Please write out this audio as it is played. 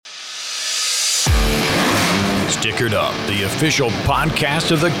Stickered Up, the official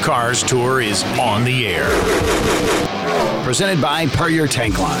podcast of the Cars Tour, is on the air. Presented by Puryear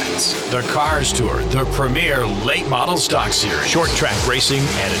Tank Lines. The Cars Tour, the premier late model stock series. Short track racing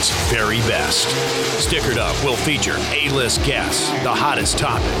at its very best. Stickered Up will feature A-list guests, the hottest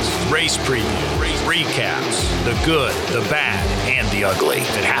topics, race previews, recaps, the good, the bad, and the ugly.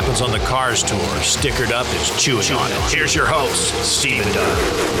 If it happens on the Cars Tour, Stickered Up is chewing on it. Here's your host, Stephen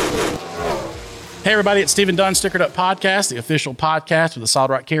Dunn. Hey everybody, it's Stephen Dunn, Stickered Up Podcast, the official podcast of the Solid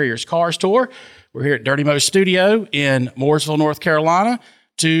Rock Carriers Cars Tour. We're here at Dirty Mo's studio in Mooresville, North Carolina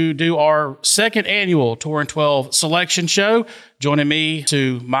to do our second annual Touring 12 selection show. Joining me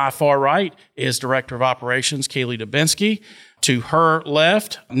to my far right is Director of Operations, Keely Dubinsky. To her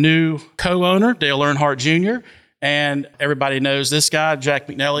left, new co-owner, Dale Earnhardt Jr. And everybody knows this guy, Jack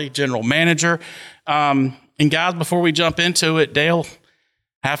McNally, General Manager. And guys, before we jump into it, Dale,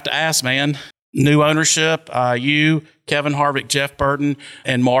 have to ask, man, new ownership, you, Kevin Harvick, Jeff Burton,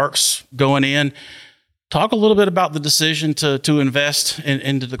 and Marks going in. Talk a little bit about the decision to invest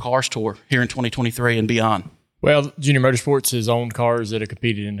into the Cars Tour here in 2023 and beyond. Well, Junior Motorsports has owned cars that have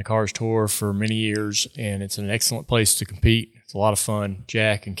competed in the Cars Tour for many years, and it's an excellent place to compete. It's a lot of fun.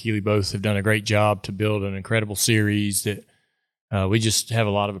 Jack and Keely both have done a great job to build an incredible series that we just have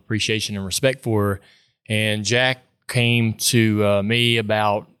a lot of appreciation and respect for. And Jack came to me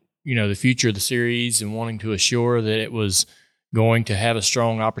about the future of the series and wanting to assure that it was going to have a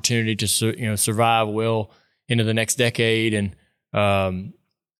strong opportunity to survive well into the next decade. And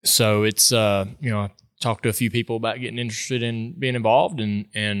so it's I talked to a few people about getting interested in being involved,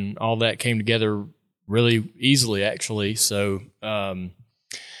 and all that came together really easily, actually. So I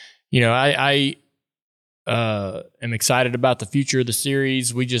am excited about the future of the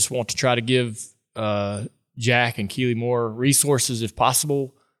series. We just want to try to give Jack and Keely more resources if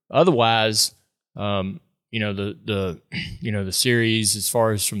possible. Otherwise, the series, as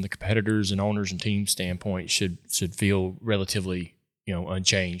far as from the competitors and owners and team standpoint, should feel relatively,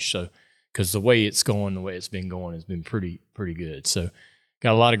 unchanged. So, because the way it's going, the way it's been going, has been pretty good. So,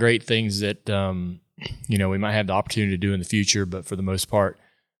 got a lot of great things that we might have the opportunity to do in the future. But for the most part,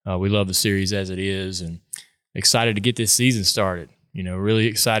 we love the series as it is, and excited to get this season started. Really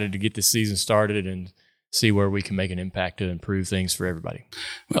excited to get this season started and see where we can make an impact to improve things for everybody.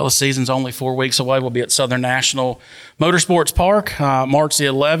 Well, the season's only 4 weeks away. We'll be at Southern National Motorsports Park, March the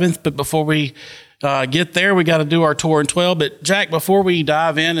 11th. But before we get there, we got to do our Touring 12. But, Jack, before we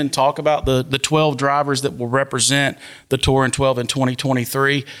dive in and talk about the 12 drivers that will represent the Touring 12 in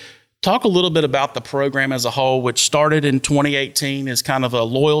 2023, talk a little bit about the program as a whole, which started in 2018 as kind of a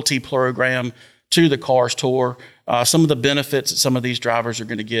loyalty program to the Cars Tour, some of the benefits that some of these drivers are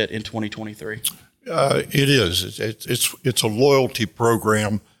going to get in 2023. It is. It's a loyalty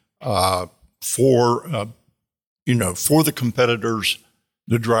program for the competitors,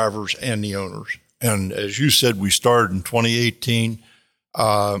 the drivers, and the owners. And as you said, we started in 2018.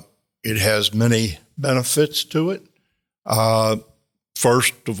 It has many benefits to it.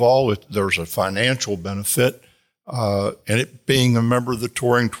 First of all, there's a financial benefit, and it being a member of the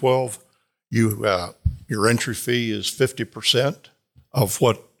Touring 12, your entry fee is 50% of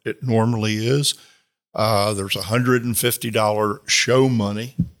what it normally is. There's $150 show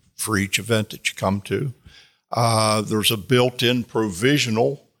money for each event that you come to. There's a built-in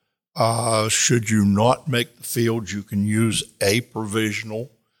provisional. Should you not make the field, you can use a provisional.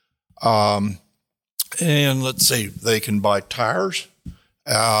 And let's see, they can buy tires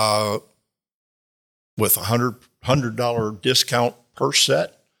with a $100 discount per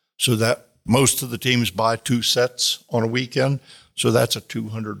set, so that most of the teams buy 2 sets on a weekend. So that's a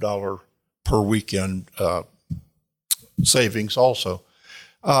 $200 per weekend savings also.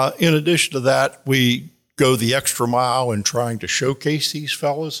 In addition to that, we go the extra mile in trying to showcase these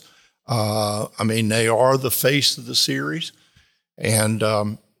fellas. They are the face of the series. And,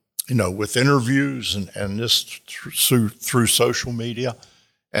 with interviews and this through social media,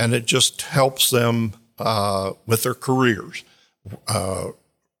 and it just helps them with their careers.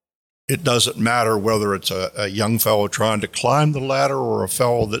 It doesn't matter whether it's a young fellow trying to climb the ladder or a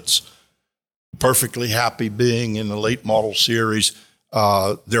fellow that's perfectly happy being in the late model series.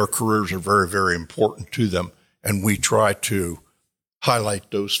 Their careers are very, very important to them. And we try to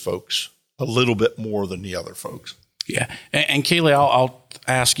highlight those folks a little bit more than the other folks. Yeah. And Keely, I'll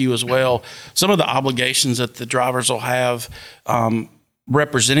ask you as well, some of the obligations that the drivers will have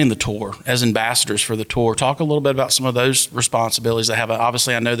representing the tour as ambassadors for the tour. Talk a little bit about some of those responsibilities they have.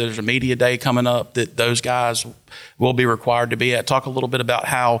 Obviously, I know there's a media day coming up that those guys will be required to be at. Talk a little bit about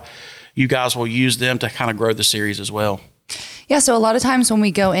how you guys will use them to kind of grow the series as well. Yeah, so a lot of times when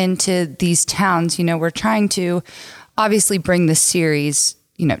we go into these towns, we're trying to obviously bring the series,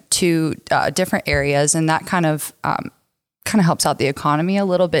 to different areas, and that kind of helps out the economy a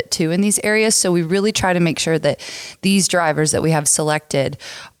little bit too in these areas. So we really try to make sure that these drivers that we have selected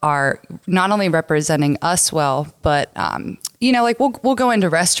are not only representing us well, but we'll go into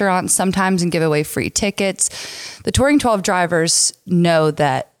restaurants sometimes and give away free tickets. The Touring 12 drivers know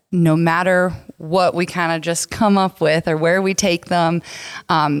that no matter what we kind of just come up with or where we take them,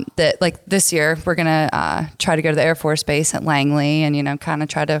 that like this year, we're going to try to go to the Air Force Base at Langley and, kind of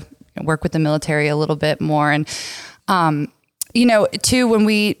try to work with the military a little bit more. And, too, when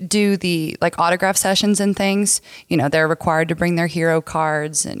we do the like autograph sessions and things, they're required to bring their hero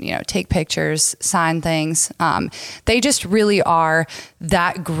cards and, take pictures, sign things. They just really are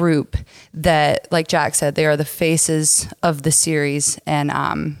that group that, like Jack said, they are the faces of the series,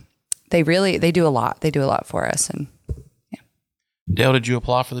 and they do a lot. They do a lot for us. And yeah. Dale, did you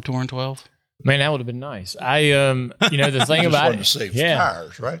apply for the Touring 12? Man, that would have been nice. The thing about it, to save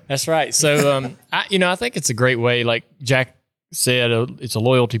tires, right? That's right. So, I think it's a great way. Like Jack said, it's a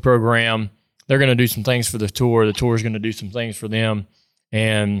loyalty program. They're going to do some things for the tour. The tour is going to do some things for them,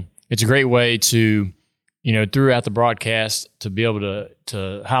 and it's a great way to, throughout the broadcast, to be able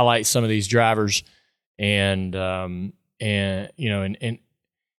to highlight some of these drivers, and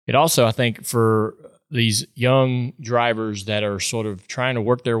it also, I think, for these young drivers that are sort of trying to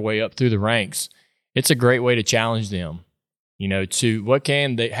work their way up through the ranks, it's a great way to challenge them. To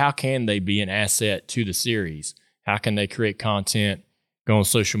how can they be an asset to the series? How can they create content, go on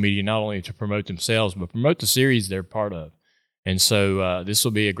social media, not only to promote themselves, but promote the series they're part of? And so this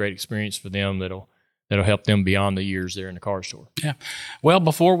will be a great experience for them that'll help them beyond the years they're in the Cars Tour. Yeah. Well,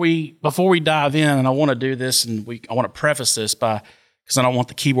 before we dive in, and I want to do this, and I want to preface this because I don't want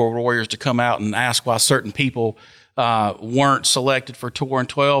the keyboard warriors to come out and ask why certain people weren't selected for Touring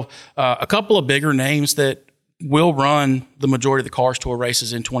 12. A couple of bigger names that will run the majority of the Cars Tour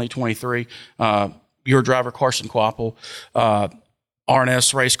races in 2023. Your driver, Carson Kvapil,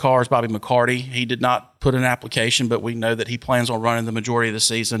 RNS Race Cars, Bobby McCarty. He did not put an application, but we know that he plans on running the majority of the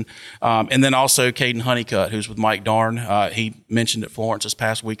season. And then also Caden Honeycutt, who's with Mike Darn. He mentioned at Florence this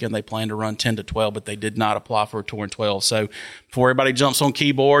past weekend they plan to run 10 to 12, but they did not apply for a Touring 12. So before everybody jumps on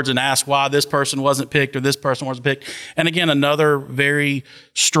keyboards and asks why this person wasn't picked or this person wasn't picked. And again, another very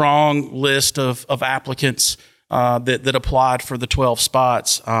strong list of applicants that applied for the 12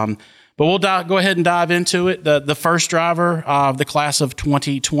 spots. But we'll go ahead and dive into it. The first driver of the class of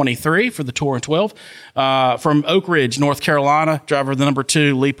 2023 for the Touring 12 from Oak Ridge, North Carolina, driver of the number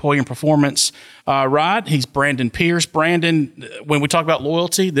 2 Lee Pulliam Performance ride. He's Brandon Pierce. Brandon, when we talk about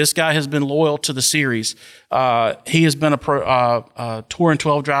loyalty, this guy has been loyal to the series. He has been a Touring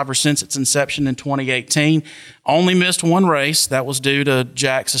 12 driver since its inception in 2018. Only missed one race. That was due to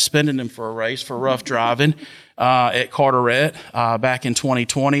Jack suspending him for a race for rough driving at Carteret back in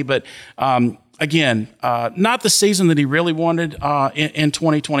 2020. But again, not the season that he really wanted in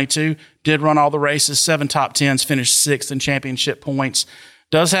 2022. Did run all the races, 7 top 10s, finished 6th in championship points.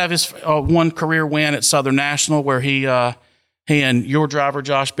 Does have his one career win at Southern National where he and your driver,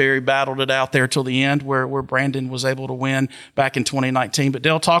 Josh Berry, battled it out there till the end where Brandon was able to win back in 2019. But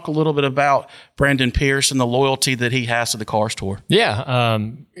Dale, talk a little bit about Brandon Pierce and the loyalty that he has to the Cars Tour. Yeah.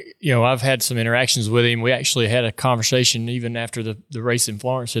 I've had some interactions with him. We actually had a conversation even after the race in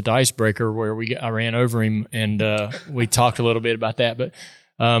Florence at the Icebreaker where I ran over him and we talked a little bit about that. But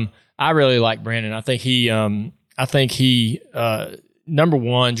I really like Brandon. I think he number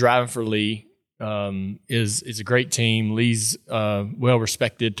one, driving for Lee, is a great team. Lee's well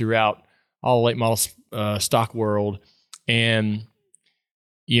respected throughout all late model stock world, and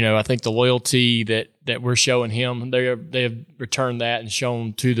I think the loyalty that we're showing him, they have returned that and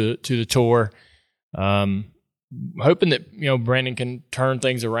shown to the tour. Hoping that Brandon can turn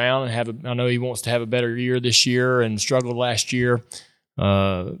things around and I know he wants to have a better year this year and struggled last year,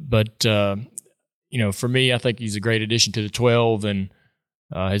 but for me, I think he's a great addition to the 12 and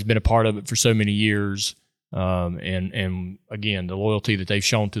has been a part of it for so many years. And again, the loyalty that they've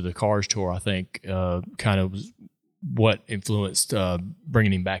shown to the Cars Tour, I think, kind of was what influenced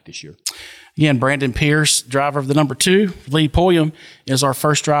bringing him back this year. Again, Brandon Pierce, driver of the number 2. Lee Pulliam is our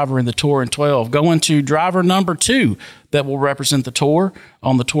first driver in the Touring 12. Going to driver number 2 that will represent the Tour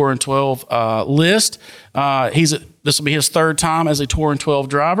on the Touring 12 list. This will be his 3rd time as a Touring 12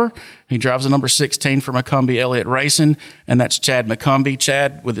 driver. He drives the number 16 for McCumbee Elliott Racing, and that's Chad McCumbee.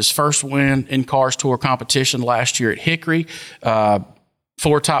 Chad, with his first win in Cars Tour competition last year at Hickory,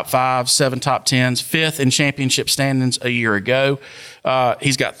 4 top 5s, 7 top 10s, 5th in championship standings a year ago.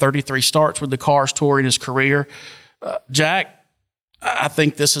 He's got 33 starts with the Cars Tour in his career. Jack, I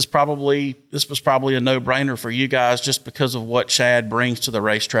think this was probably a no-brainer for you guys just because of what Chad brings to the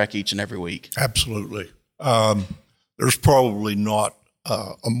racetrack each and every week. Absolutely. There's probably not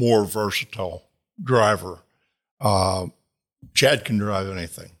a more versatile driver. Chad can drive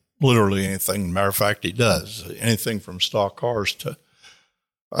anything, literally anything. Matter of fact, he does. Anything from stock cars to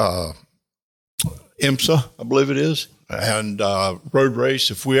IMSA, I believe it is, and road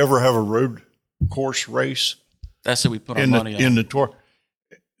race. If we ever have a road course race, that's what we put our money on. In the tour,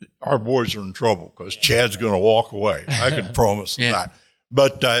 our boys are in trouble because Chad's going to walk away. I can promise that.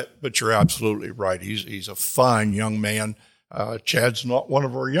 But you're absolutely right. He's a fine young man. Chad's not one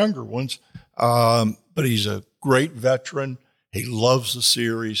of our younger ones, but he's a great veteran. He loves the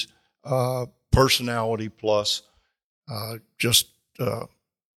series, personality plus, just a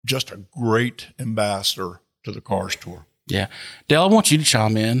great ambassador to the Cars Tour. Yeah. Dale, I want you to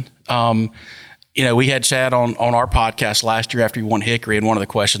chime in. We had Chad on our podcast last year after he won Hickory, and one of the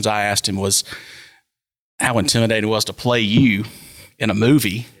questions I asked him was how intimidating it was to play you in a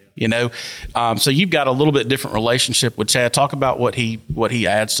movie, So you've got a little bit different relationship with Chad. Talk about what he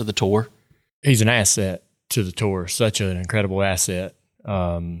adds to the tour. He's an asset to the tour, such an incredible asset.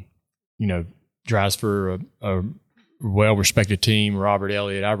 Drives for a well-respected team, Robert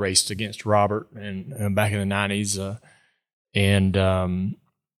Elliott. I raced against Robert and back in the 90s.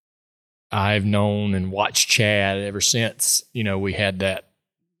 I've known and watched Chad ever since, we had that,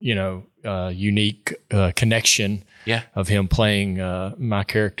 unique connection of him playing my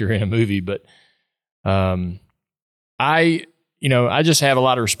character in a movie. But I just have a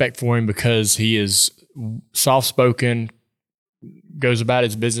lot of respect for him because he is soft-spoken, goes about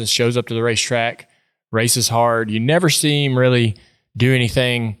his business, shows up to the racetrack, races hard. You never see him really do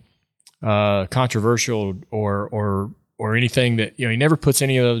anything controversial or anything that, he never puts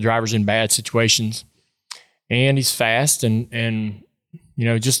any of the drivers in bad situations. And he's fast and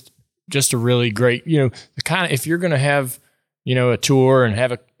just a really great, the kind of, if you're going to have, a tour and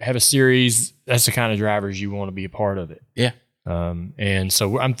have a series, that's the kind of drivers you want to be a part of it. Yeah. And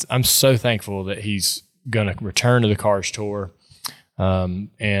so I'm so thankful that he's going to return to the Cars Tour.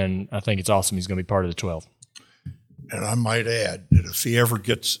 And I think it's awesome he's going to be part of the 12. And I might add that if he ever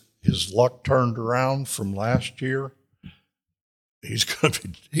gets his luck turned around from last year, he's going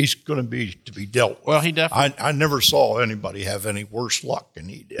to be to be dealt with. Well, he definitely. I never saw anybody have any worse luck than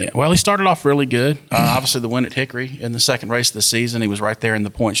he did. Yeah, well, he started off really good. Obviously, the win at Hickory in the second race of the season, he was right there in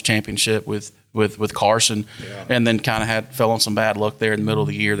the points championship with Carson, and then kind of fell on some bad luck there in the middle of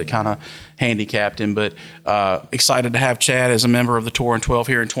the year that kind of handicapped him. But excited to have Chad as a member of the Tour in 12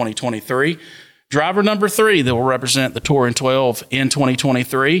 here in 2023. Driver number 3 that will represent the Tour in 12 in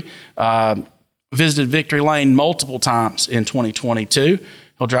 2023. Visited Victory Lane multiple times in 2022.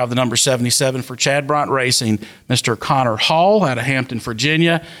 He'll drive the number 77 for Chad Bryant Racing, Mr. Connor Hall out of Hampton,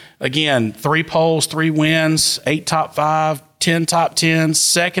 Virginia. Again, 3 poles, 3 wins, 8 top 5, 10 top 10s,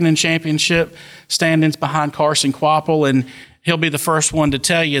 second in championship standings behind Carson Kvapil. And he'll be the first one to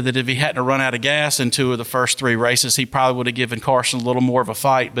tell you that if he hadn't run out of gas in 2 of the first 3 races, he probably would have given Carson a little more of a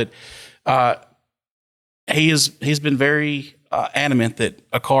fight. But he's been very adamant that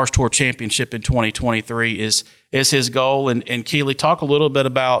a Cars Tour championship in 2023 is his goal. And Keely, talk a little bit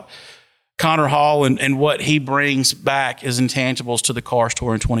about Connor Hall and what he brings back as intangibles to the Cars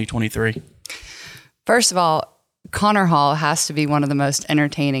Tour in 2023. First of all, Connor Hall has to be one of the most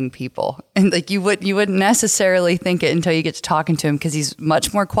entertaining people. And you wouldn't necessarily think it until you get to talking to him because he's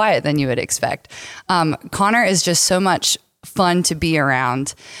much more quiet than you would expect. Connor is just so much fun to be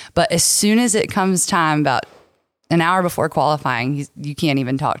around. But as soon as it comes time, about an hour before qualifying, you can't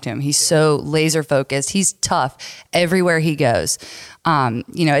even talk to him. He's so laser focused. He's tough everywhere he goes.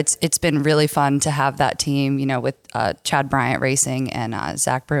 It's been really fun to have that team, with Chad Bryant Racing and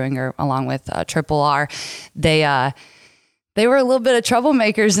Zach Brewinger, along with Triple R. They were a little bit of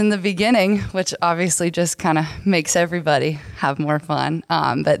troublemakers in the beginning, which obviously just kind of makes everybody have more fun.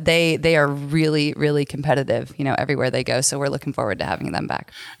 But they are really, really competitive, everywhere they go. So we're looking forward to having them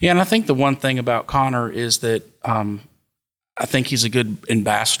back. Yeah, and I think the one thing about Connor is that I think he's a good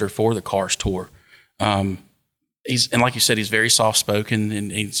ambassador for the Cars Tour. And like you said, he's very soft-spoken,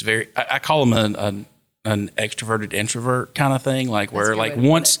 and he's very. I call him an extroverted introvert kind of thing, like where like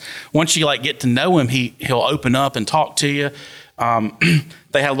once you like get to know him, he'll open up and talk to you.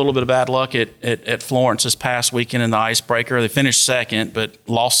 They had a little bit of bad luck at Florence this past weekend in the icebreaker. They finished second, but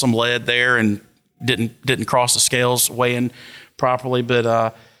lost some lead there and didn't cross the scales weighing properly.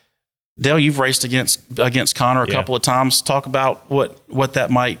 But Dale, you've raced against Connor a couple of times. Talk about what that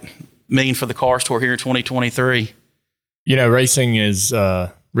might mean for the Cars Tour here in 2023. Racing is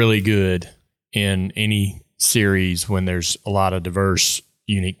really good in any series when there's a lot of diverse,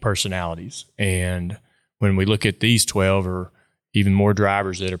 unique personalities. And when we look at these 12 or even more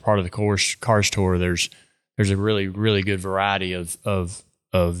drivers that are part of the Cars Tour, there's a really, really good variety of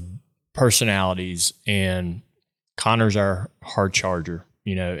personalities. And Connor's our hard charger,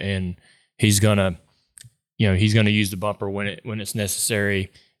 and he's gonna use the bumper when it's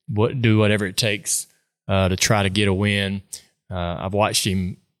necessary, do whatever it takes to try to get a win. I've watched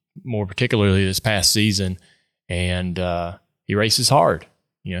him more particularly this past season, and he races hard.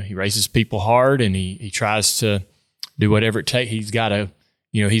 He races people hard, and he tries to do whatever it takes. He's got to,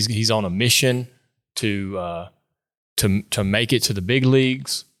 he's on a mission to make it to the big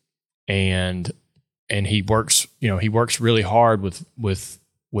leagues, and he works really hard with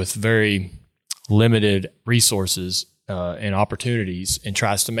very limited resources and opportunities, and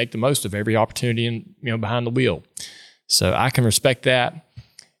tries to make the most of every opportunity behind the wheel. So I can respect that,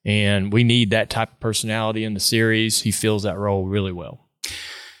 and we need that type of personality in the series. He fills that role really well.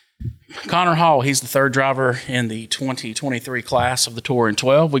 Connor Hall, he's the third driver in the 2023 class of the Touring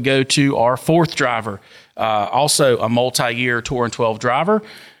 12. We go to our fourth driver, also a multi-year Touring 12 driver.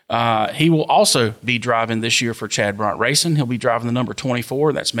 He will also be driving this year for Chad Bryant Racing. He'll be driving the number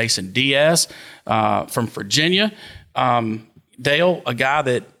 24. That's Mason Diaz from Virginia. Dale, a guy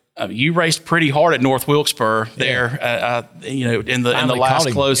that you raced pretty hard at North Wilkesboro there, in the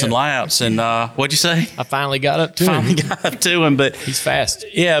last closing laps. And what'd you say? I finally got up to him. But he's fast.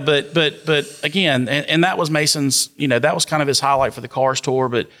 Yeah, but again, and that was Mason's. That was kind of his highlight for the Cars Tour.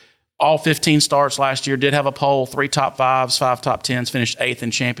 But all 15 starts last year, did have a pole, 3 top 5s, 5 top 10s, finished 8th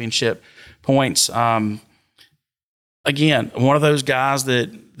in championship points. Again, one of those guys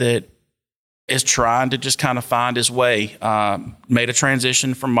that is trying to just kind of find his way. Made a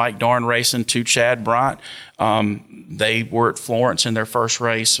transition from Mike Darn Racing to Chad Bryant. They were at Florence in their first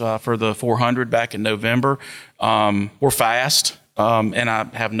race for the 400 back in November. Were fast, and I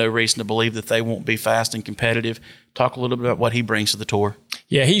have no reason to believe that they won't be fast and competitive. Talk a little bit about what he brings to the tour.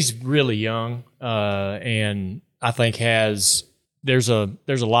 Yeah, he's really young, and I think there's a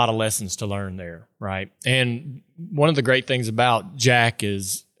lot of lessons to learn there, right? And one of the great things about Jack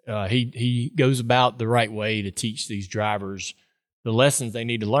is he goes about the right way to teach these drivers the lessons they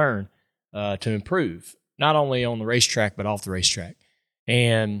need to learn to improve, not only on the racetrack but off the racetrack.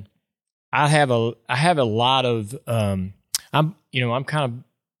 And I have a lot of I'm kind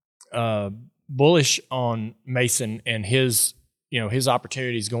of bullish on Mason and his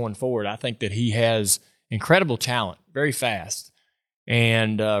opportunities going forward. I think that he has incredible talent, very fast,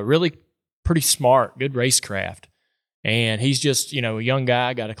 and really pretty smart, good racecraft. And he's just, a young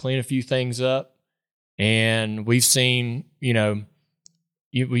guy, got to clean a few things up. And we've seen, Jack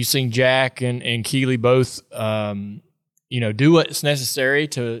and Keely both, do what's necessary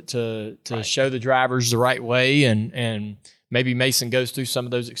to show the drivers the right way. And maybe Mason goes through some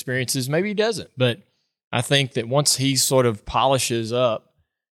of those experiences. Maybe he doesn't. But I think that once he sort of polishes up,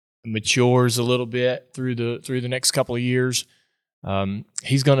 matures a little bit through the next couple of years,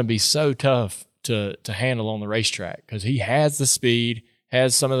 he's going to be so tough to handle on the racetrack, because he has the speed,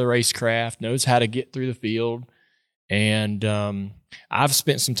 has some of the racecraft, knows how to get through the field. And I've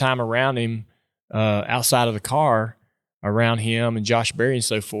spent some time around him outside of the car, around him and Josh Berry and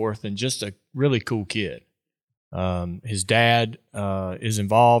so forth, and just a really cool kid. His dad is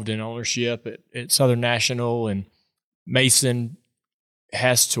involved in ownership at Southern National, and Mason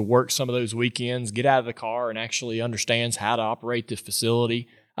has to work some of those weekends, get out of the car, and actually understands how to operate the facility.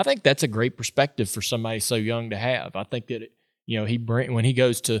 I think that's a great perspective for somebody so young to have. I think that when he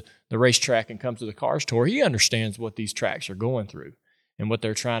goes to the racetrack and comes to the Cars Tour, he understands what these tracks are going through and what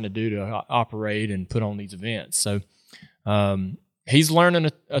they're trying to do to operate and put on these events. So he's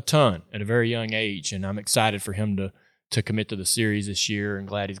learning a ton at a very young age, and I'm excited for him to commit to the series this year, and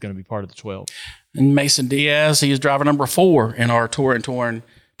glad he's going to be part of the 12. And Mason Diaz, he is driver number 4 in our Touring 12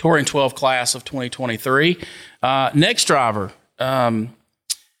 class of 2023. Next driver,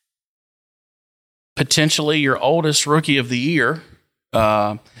 potentially your oldest rookie of the year,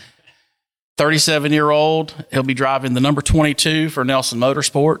 37-year-old. He'll be driving the number 22 for Nelson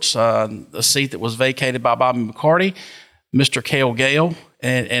Motorsports, a seat that was vacated by Bobby McCarty, Mr. Cale Gale.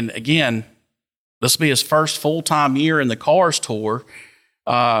 And again, this will be his first full-time year in the Cars Tour.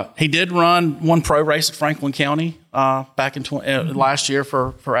 He did run one pro race at Franklin County back in last year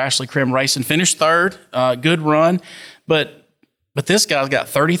for Ashley Krim Racing. Finished third, good run. But this guy's got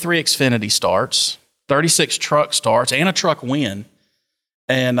 33 Xfinity starts, 36 truck starts, and a truck win.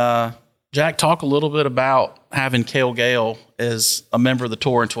 And Jack, talk a little bit about having Cale Gale as a member of the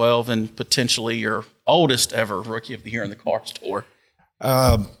Touring 12 and potentially your oldest ever rookie of the year in the Cars Tour.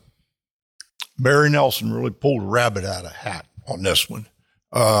 Barry Nelson really pulled a rabbit out of a hat on this one.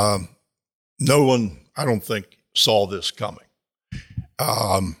 No one, I don't think, saw this coming.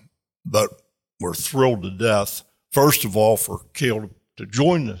 But we're thrilled to death, first of all, for Cale to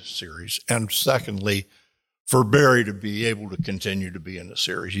join the series, and secondly, for Barry to be able to continue to be in the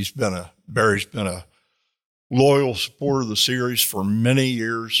series. Barry's been a loyal supporter of the series for many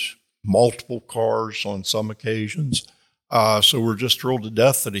years, multiple cars on some occasions. So we're just thrilled to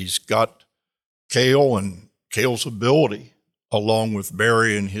death that he's got Cale and Cale's ability, along with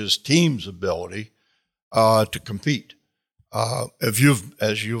Barry and his team's ability, to compete. As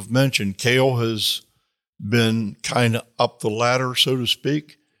you've mentioned, Cale has been kind of up the ladder, so to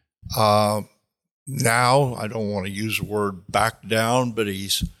speak. Now, I don't want to use the word back down, but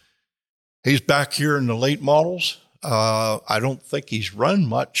he's back here in the late models. I don't think he's run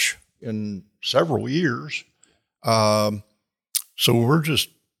much in several years. So we're just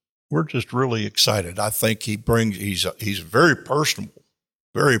really excited. I think he's a very personal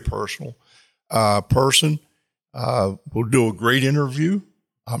person. We'll do a great interview,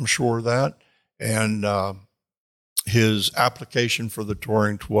 I'm sure of that. And his application for the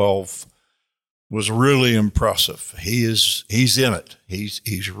Touring 12 was really impressive. He's in it.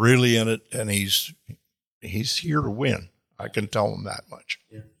 He's really in it, and he's here to win. I can tell him that much.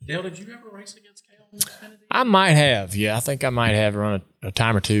 Yeah. Dale, did you ever race against Cale in Xfinity? I might have. Yeah, I think I might have run a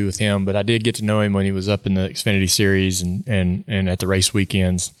time or two with him, but I did get to know him when he was up in the Xfinity series and at the race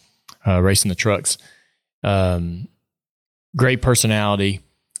weekends, racing the trucks. Great personality,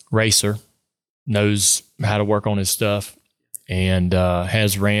 racer, knows how to work on his stuff, and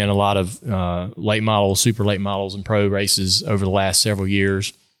has ran a lot of late models, super late models, and pro races over the last several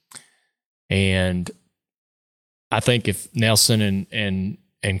years. And I think if Nelson and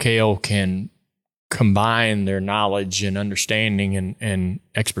Cale can combine their knowledge and understanding and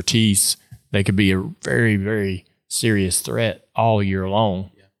expertise, they could be a very, very serious threat all year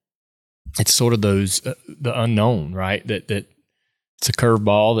long. Yeah. It's sort of the unknown, right? That it's a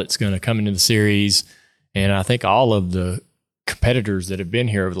curveball that's going to come into the series. And I think all of the competitors that have been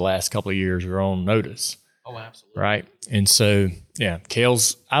here over the last couple of years are on notice. Oh, absolutely. Right. And so, yeah,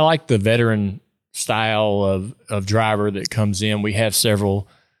 I like the veteran style of driver that comes in. We have several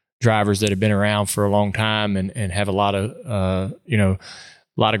drivers that have been around for a long time and have a lot of, a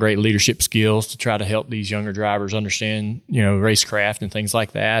lot of great leadership skills to try to help these younger drivers understand, racecraft and things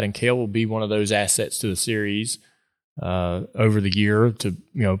like that. And Cale will be one of those assets to the series over the year to,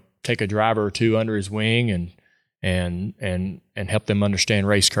 take a driver or two under his wing and help them understand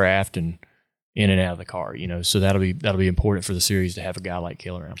racecraft and in and out of the car, So that'll be important for the series to have a guy like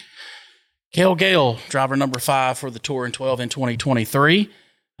Cale around. Cale Gale, driver number 5 for the Touring 12 in 2023.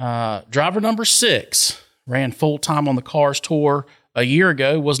 Driver number 6 ran full-time on the Cars Tour a year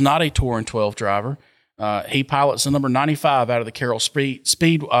ago, was not a Touring 12 driver. He pilots the number 95 out of the Carroll Speed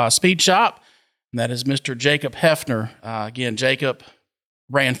Shop, and that is Mr. Jacob Hefner. Again, Jacob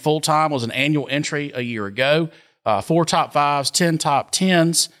ran full-time, was an annual entry a year ago. 4 top 5s, 10 top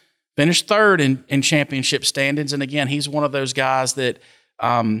 10s, finished third in championship standings. And again, he's one of those guys that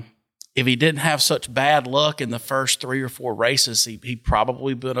if he didn't have such bad luck in the first 3 or 4 races, he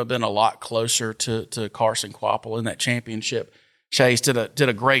probably would have been a lot closer to Carson Kvapil in that championship. Chase did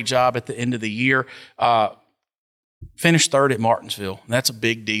a great job at the end of the year. Finished third at Martinsville. That's a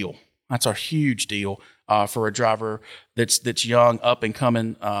big deal. That's a huge deal for a driver that's young, up and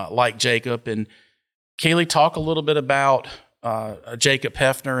coming like Jacob. And Kaylee, talk a little bit about Jacob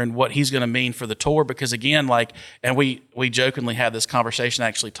Hefner and what he's going to mean for the tour, because again, and we jokingly had this conversation,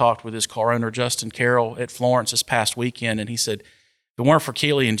 actually talked with his car owner, Justin Carroll, at Florence this past weekend. And he said, if it weren't for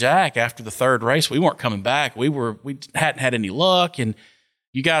Keely and Jack after the third race, we weren't coming back. We hadn't had any luck. And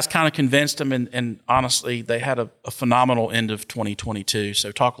you guys kind of convinced them. And honestly, they had a phenomenal end of 2022.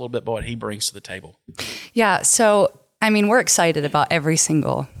 So talk a little bit about what he brings to the table. Yeah. So, we're excited about every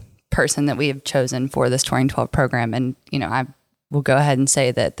single person that we have chosen for this Touring 12 program. And, I will go ahead and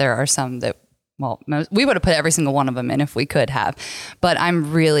say that there are some that, we would have put every single one of them in if we could have. But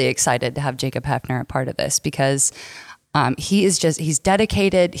I'm really excited to have Jacob Hefner a part of this because he's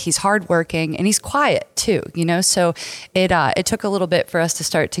dedicated, he's hardworking, and he's quiet too, So it took a little bit for us to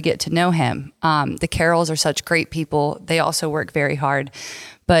start to get to know him. The Carrolls are such great people. They also work very hard.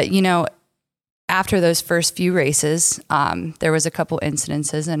 But, after those first few races, there was a couple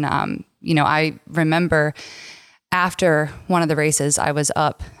incidences. And, I remember after one of the races, I was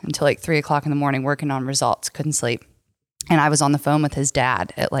up until 3:00 in the morning working on results, couldn't sleep. And I was on the phone with his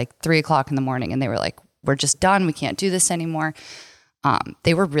dad at 3:00 in the morning. And they were like, we're just done. We can't do this anymore.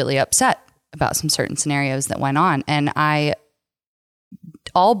 They were really upset about some certain scenarios that went on. And I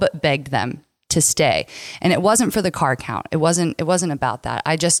all but begged them to stay. And it wasn't for the car count. It wasn't about that.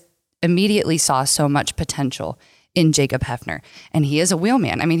 I just immediately saw so much potential in Jacob Hefner. And he is a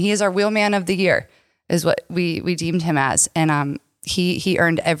wheelman. I mean, he is our wheelman of the year, is what we deemed him as. And he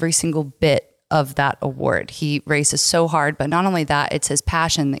earned every single bit of that award. He races so hard, but not only that, it's his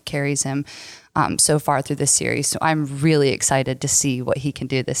passion that carries him so far through this series. So I'm really excited to see what he can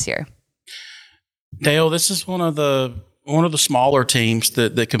do this year. Dale, this is one of the smaller teams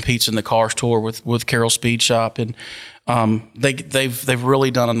that competes in the Cars Tour with Carroll Speed Shop, and they've really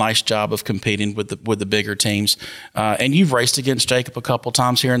done a nice job of competing with the bigger teams. And you've raced against Jacob a couple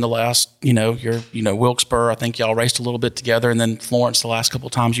times here in the last, Wilkesboro. I think y'all raced a little bit together, and then Florence the last couple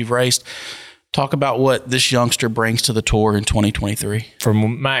times you've raced. Talk about what this youngster brings to the tour in 2023.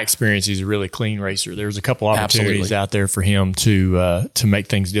 From my experience, he's a really clean racer. There's a couple opportunities out there for him to make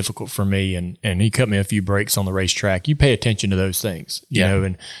things difficult for me, and he cut me a few breaks on the racetrack. You pay attention to those things, you know.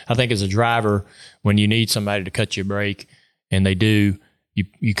 And I think as a driver, when you need somebody to cut you a break, and they do,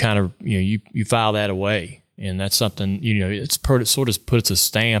 you kind of you file that away, and that's something it sort of puts a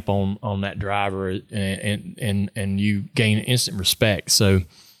stamp on that driver, and you gain instant respect. So.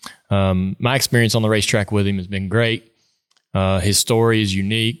 My experience on the racetrack with him has been great. His story is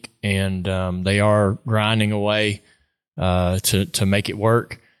unique, and they are grinding away to make it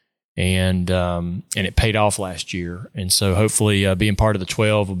work, and it paid off last year. And so hopefully being part of the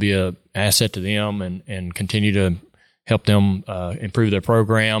 12 will be an asset to them and continue to help them improve their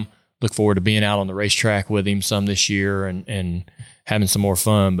program. Look forward to being out on the racetrack with him some this year and having some more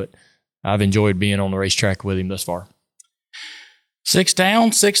fun. But I've enjoyed being on the racetrack with him thus far. 6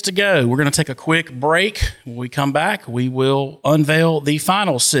 down, 6 to go. We're going to take a quick break. When we come back, we will unveil the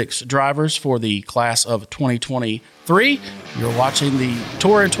final 6 drivers for the class of 2023. You're watching the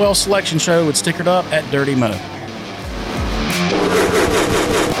Tour and 12 selection show with Stickered Up at Dirty Mo.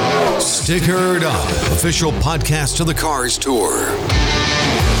 Stickered Up, official podcast of the Cars Tour.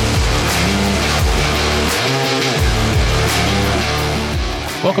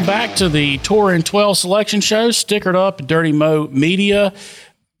 Welcome back to the Tour and 12 selection show, Stickered Up, Dirty Mo Media.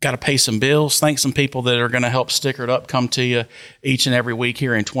 Got to pay some bills. Thanks some people that are going to help Stickered Up come to you each and every week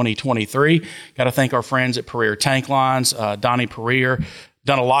here in 2023. Got to thank our friends at Pereira Tank Lines. Donnie Pereira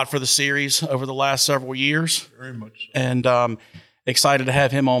done a lot for the series over the last several years. Very much so. And excited to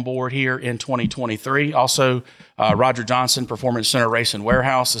have him on board here in 2023. Also, Roger Johnson, Performance Center Racing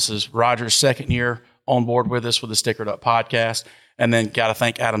Warehouse. This is Roger's second year on board with us with the Stickered Up podcast. And then got to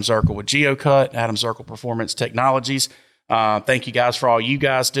thank Adam Zirkle with GeoCut, Adam Zirkle Performance Technologies. Thank you guys for all you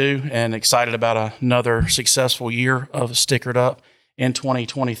guys do, and excited about another successful year of Stickered Up in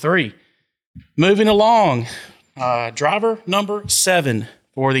 2023. Moving along, driver number 7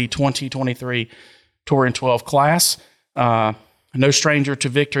 for the 2023 Tour and 12 class. No stranger to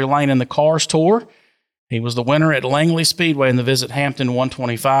victory lane in the Cars Tour. He was the winner at Langley Speedway in the Visit Hampton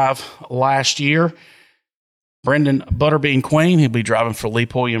 125 last year. Brendan Butterbean Queen, he'll be driving for Lee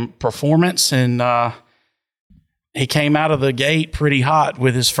Pulliam Performance, and he came out of the gate pretty hot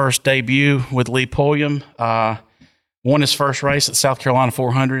with his first debut with Lee Pulliam. Won his first race at South Carolina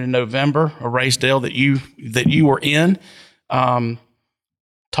 400 in November, a race, Dale, that you were in.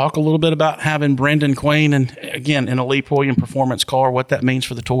 Talk a little bit about having Brendan Queen, and again, in a Lee Pulliam Performance car, what that means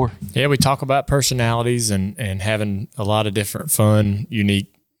for the tour. Yeah, we talk about personalities and having a lot of different fun,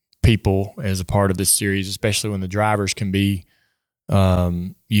 unique people as a part of this series, especially when the drivers can be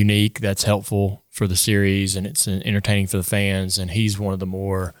unique. That's helpful for the series, and it's entertaining for the fans. And he's one of the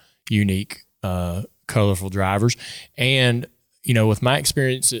more unique, colorful drivers. And with my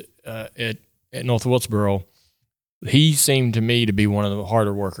experience at North Wilkesboro, he seemed to me to be one of the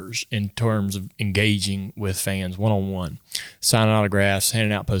harder workers in terms of engaging with fans one-on-one, signing autographs,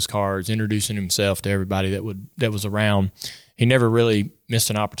 handing out postcards, introducing himself to everybody that was around. He never really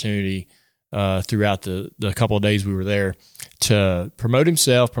missed an opportunity throughout the couple of days we were there to promote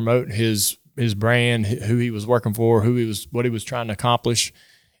himself, promote his brand, who he was working for, what he was trying to accomplish.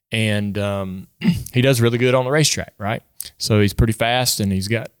 And he does really good on the racetrack, right? So he's pretty fast, and he's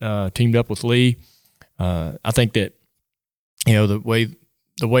got teamed up with Lee. I think that the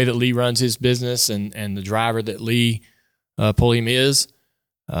way that Lee runs his business and the driver that Lee Pulliam is,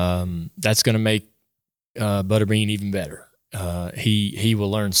 that's going to make Butterbean even better. He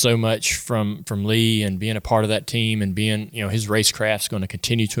will learn so much from Lee, and being a part of that team, and being his racecraft's going to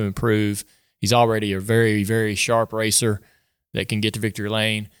continue to improve. He's already a very, very sharp racer that can get to victory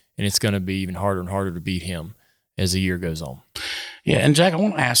lane, and it's going to be even harder and harder to beat him as the year goes on. Yeah, and Jack, I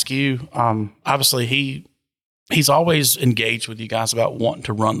want to ask you, obviously he's always engaged with you guys about wanting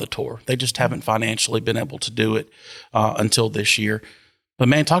to run the tour. They just haven't financially been able to do it until this year. But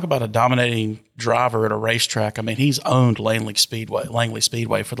man, talk about a dominating driver at a racetrack. I mean, he's owned Langley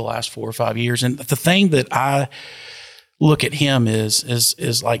Speedway for the last 4 or 5 years. And the thing that I look at him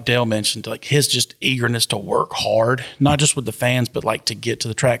is like Dale mentioned, like his just eagerness to work hard, not just with the fans, but like to get to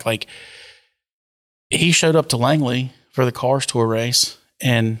the track. Like he showed up to Langley for the Cars Tour race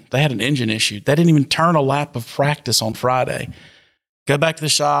and they had an engine issue. They didn't even turn a lap of practice on Friday. Go back to the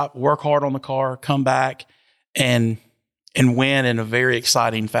shop, work hard on the car, come back and win in a very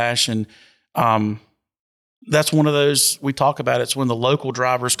exciting fashion. That's one of those, we talk about, it's when the local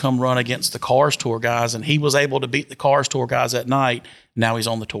drivers come run against the Cars Tour guys, and he was able to beat the Cars Tour guys that night. Now he's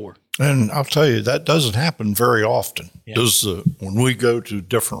on the tour. And I'll tell you, that doesn't happen very often. Yeah. When we go to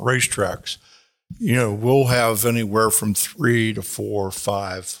different racetracks, we'll have anywhere from 3 to 4 or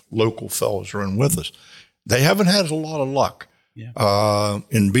 5 local fellows run with us. They haven't had a lot of luck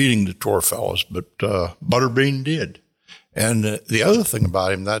in beating the tour fellows, but Butterbean did. And the other thing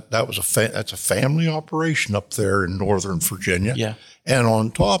about him, that's a family operation up there in Northern Virginia. Yeah. And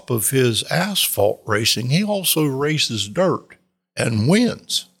on top of his asphalt racing, he also races dirt and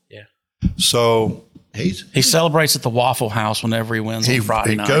wins. Yeah. So he celebrates at the Waffle House whenever he wins on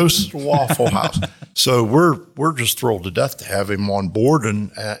Friday night. He goes to the Waffle House. So we're just thrilled to death to have him on board.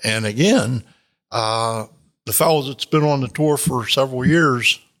 And again, the fellows that's been on the tour for several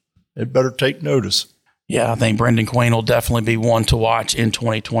years, they better take notice. Yeah, I think Brendan Queen will definitely be one to watch in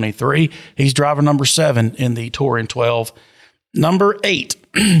 2023. He's driver number 7 in the Touring 12. Number 8,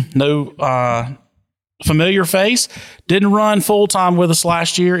 no familiar face, didn't run full-time with us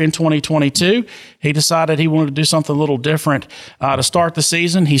last year in 2022. He decided he wanted to do something a little different to start the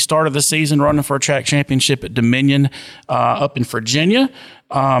season. He started the season running for a track championship at Dominion up in Virginia.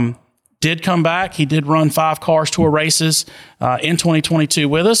 Did come back. He did run 5 Cars Tour races in 2022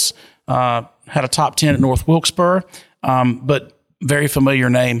 with us. Had a top 10 at North Wilkesboro, but very familiar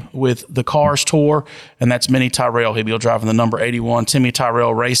name with the Cars Tour, and that's Minnie Tyrell. He'll be driving the number 81 Timmy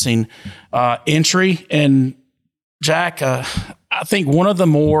Tyrell Racing entry. And Jack, I think one of the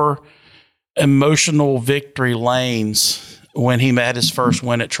more emotional victory lanes when he had his first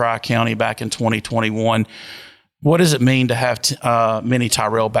win at Tri-County back in 2021. What does it mean to have Minnie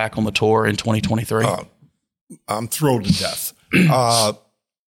Tyrell back on the tour in 2023? I'm thrilled to death.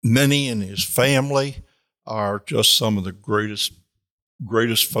 Minnie and his family are just some of the greatest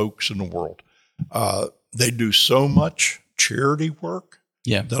folks in the world. They do so much charity work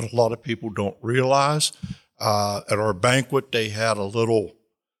that a lot of people don't realize. At our banquet, they had a little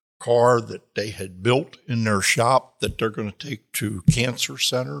car that they had built in their shop that they're going to take to cancer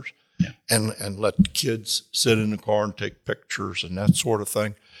centers and let the kids sit in the car and take pictures and that sort of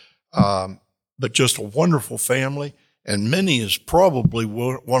thing. But just a wonderful family. And Minnie is probably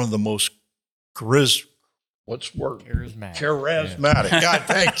one of the most charismatic. Charismatic. God,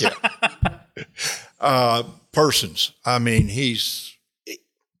 thank you. Persons. I mean, he's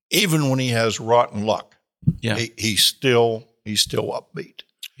even when he has rotten luck, he's still upbeat.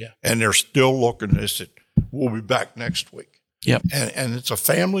 Yeah, and they're still looking. They said, "We'll be back next week." Yep, and it's a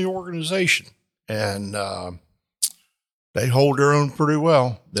family organization, and they hold their own pretty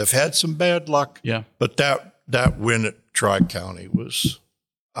well. They've had some bad luck, but that win at Tri-County was,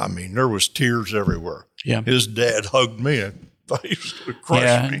 I mean, there was tears everywhere. Yeah. His dad hugged me and he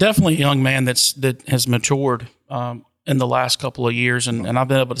crushed me. Definitely a young man that has matured in the last couple of years, and I've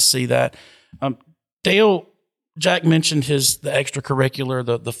been able to see that. Dale, Jack mentioned the extracurricular,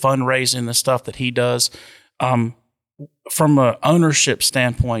 the fundraising, the stuff that he does. From an ownership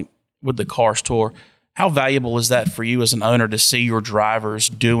standpoint with the Cars Tour, how valuable is that for you as an owner to see your drivers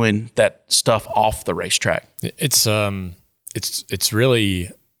doing that stuff off the racetrack? It's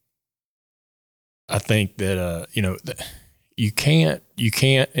really, I think that you can't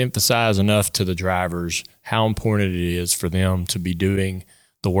emphasize enough to the drivers how important it is for them to be doing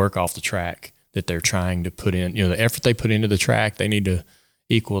the work off the track that they're trying to put in. The effort they put into the track, they need to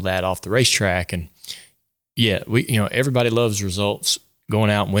equal that off the racetrack. And everybody loves results.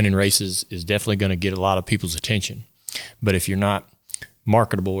 Going out and winning races is definitely going to get a lot of people's attention. But if you're not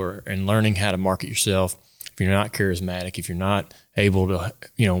marketable and learning how to market yourself, if you're not charismatic, if you're not able to,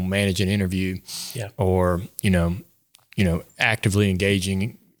 manage an interview or, actively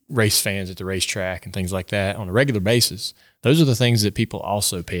engaging race fans at the racetrack and things like that on a regular basis, those are the things that people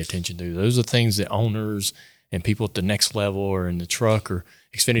also pay attention to. Those are things that owners and people at the next level or in the truck or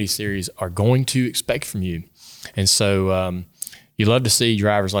Xfinity Series are going to expect from you. And so, you love to see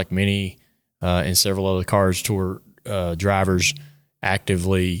drivers like Minnie and several other Cars Tour drivers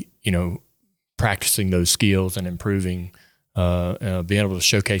actively, practicing those skills and improving, being able to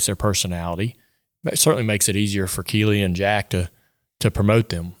showcase their personality. It certainly makes it easier for Keely and Jack to promote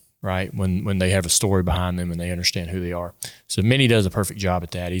them, right? When they have a story behind them and they understand who they are. So Minnie does a perfect job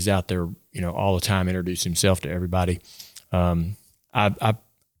at that. He's out there, all the time, introducing himself to everybody.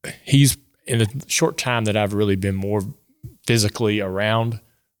 He's in the short time that I've really been more physically around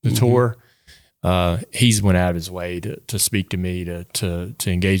the tour. He's went out of his way to speak to me, to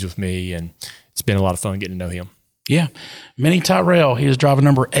engage with me, and it's been a lot of fun getting to know him. Yeah. Minnie Tyrell, he is driver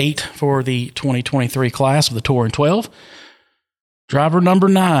number 8 for the 2023 class of the Touring 12. Driver number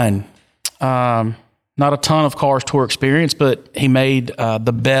 9, not a ton of Cars Tour experience, but he made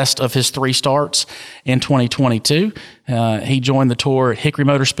the best of his 3 starts in 2022. He joined the tour at Hickory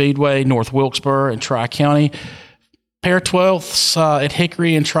Motor Speedway, North Wilkesboro, and Tri-County. Pair 12ths at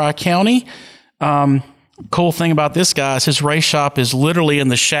Hickory and Tri-County. Cool thing about this guy is his race shop is literally in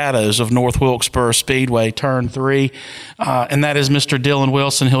the shadows of North Wilkesboro Speedway, turn 3. And that is Mr. Dylan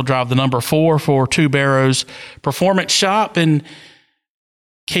Wilson. He'll drive the number 4 for Two Barrows Performance Shop. And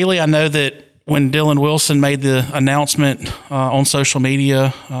Keely, I know that when Dylan Wilson made the announcement on social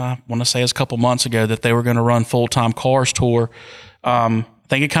media, I want to say it was a couple months ago, that they were going to run full-time Cars Tour, I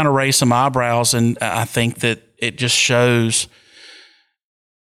think it kind of raised some eyebrows, and I think that it just shows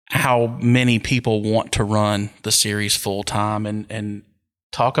how many people want to run the series full-time, and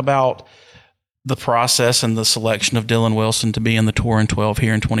talk about the process and the selection of Dylan Wilson to be in the Touring 12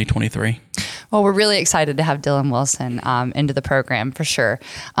 here in 2023. Well, we're really excited to have Dylan Wilson into the program for sure.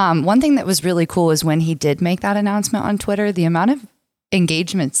 One thing that was really cool is when he did make that announcement on Twitter, the amount of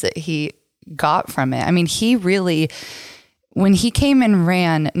engagements that he got from it. I mean, he really, when he came and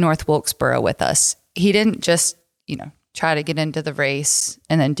ran North Wilkesboro with us, he didn't just, try to get into the race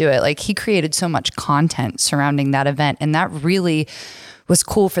and then do it. Like, he created so much content surrounding that event, and that really was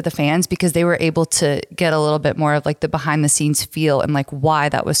cool for the fans because they were able to get a little bit more of like the behind the scenes feel and like why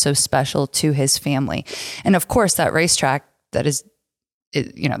that was so special to his family. And of course that racetrack, that is,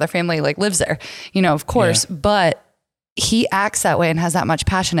 their family like lives there, of course, but he acts that way and has that much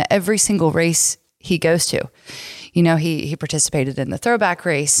passion at every single race he goes to. He participated in the throwback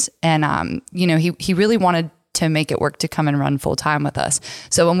race, and he really wanted to make it work to come and run full time with us.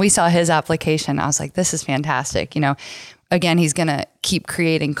 So when we saw his application, I was like, this is fantastic. Again, he's going to keep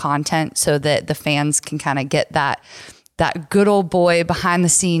creating content so that the fans can kind of get that good old boy behind the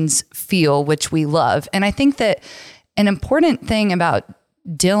scenes feel, which we love. And I think that an important thing about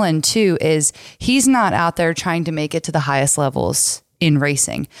Dylan too is he's not out there trying to make it to the highest levels in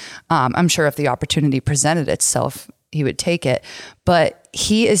racing. I'm sure if the opportunity presented itself, he would take it, but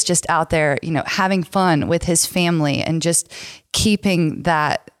he is just out there, having fun with his family and just keeping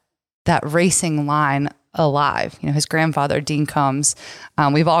that racing line alive. His grandfather, Dean Combs,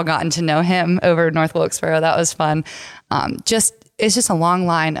 we've all gotten to know him over North Wilkesboro. That was fun. It's just a long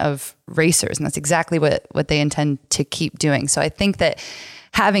line of racers, and that's exactly what they intend to keep doing. So I think that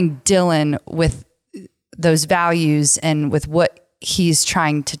having Dylan with those values and with what he's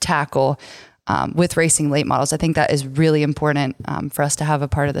trying to tackle with racing late models, I think that is really important for us to have a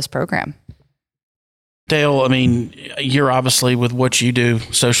part of this program. Dale, I mean, you're obviously with what you do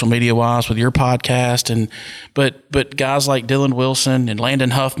social media wise with your podcast, but guys like Dylan Wilson and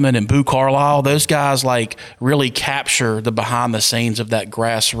Landon Huffman and Boo Carlisle, those guys like really capture the behind the scenes of that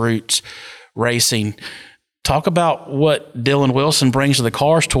grassroots racing. Talk about what Dylan Wilson brings to the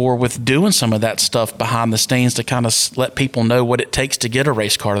Cars Tour with doing some of that stuff behind the scenes to kind of let people know what it takes to get a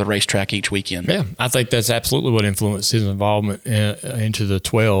race car to the racetrack each weekend. Yeah, I think that's absolutely what influenced his involvement into the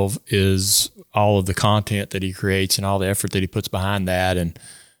 12 is all of the content that he creates and all the effort that he puts behind that. And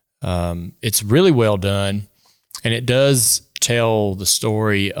it's really well done. And it does tell the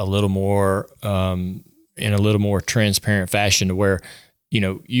story a little more in a little more transparent fashion to where,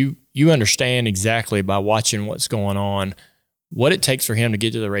 you understand exactly by watching what's going on, what it takes for him to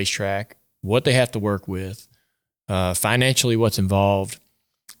get to the racetrack, what they have to work with, financially what's involved.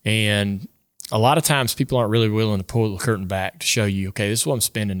 And a lot of times people aren't really willing to pull the curtain back to show you, okay, this is what I'm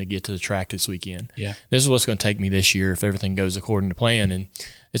spending to get to the track this weekend. Yeah. This is what's going to take me this year if everything goes according to plan. And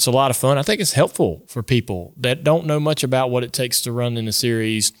it's a lot of fun. I think it's helpful for people that don't know much about what it takes to run in a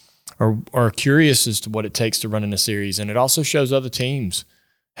series or are curious as to what it takes to run in a series. And it also shows other teams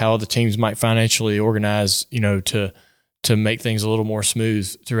how other teams might financially organize, to make things a little more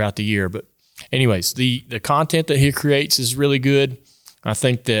smooth throughout the year. But anyways, the content that he creates is really good. I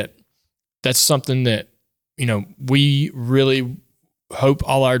think that's something that, we really hope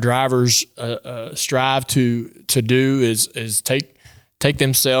all our drivers strive to do is take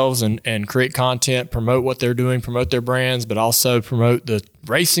themselves and create content, promote what they're doing, promote their brands, but also promote the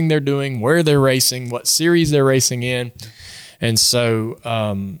racing they're doing, where they're racing, what series they're racing in. And so,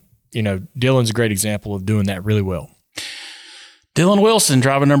 Dylan's a great example of doing that really well. Dylan Wilson,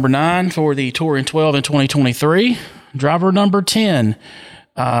 driver number 9 for the Touring 12 in 2023. Driver number 10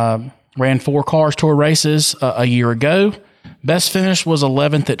 ran 4 Cars Tour races a year ago. Best finish was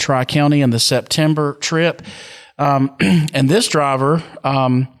 11th at Tri-County in the September trip. And this driver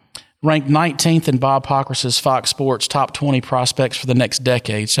ranked 19th in Bob Pockrass's Fox Sports top 20 prospects for the next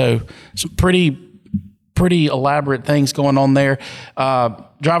decade. So some pretty elaborate things going on there.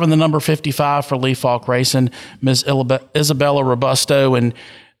 Driving the number 55 for Lee Falk Racing, Ms. Isabella Robusto. And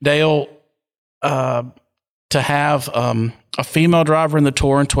Dale, to have a female driver in the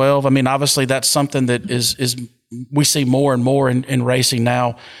Touring 12, I mean, obviously that's something that is we see more and more in racing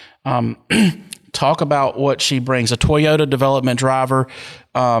now. Talk about what she brings, a Toyota development driver,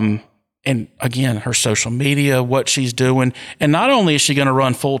 and again, her social media, what she's doing. And not only is she going to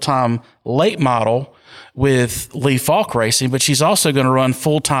run full-time late model with Lee Falk Racing, but she's also going to run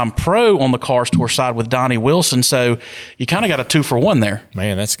full-time pro on the Cars Tour side with Donnie Wilson. So you kind of got a 2-for-1 there.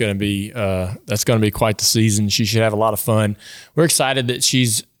 Man, that's going to be quite the season. She should have a lot of fun. We're excited that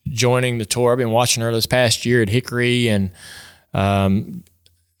she's joining the tour. I've been watching her this past year at Hickory, and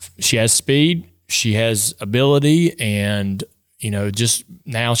she has speed, she has ability, and just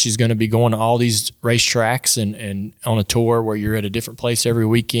now she's going to be going to all these racetracks and on a tour where you're at a different place every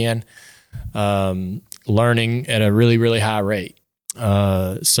weekend, learning at a really, really high rate.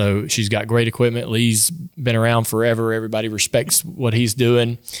 So she's got great equipment. Lee's been around forever. Everybody respects what he's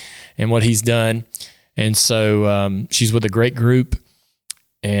doing and what he's done. And so she's with a great group.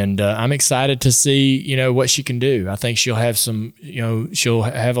 And I'm excited to see, what she can do. I think she'll have she'll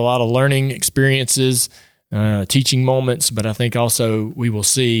have a lot of learning experiences, teaching moments, but I think also we will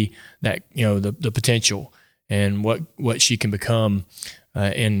see that, the potential and what she can become.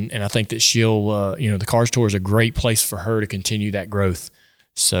 And I think that she'll, the Cars Tour is a great place for her to continue that growth.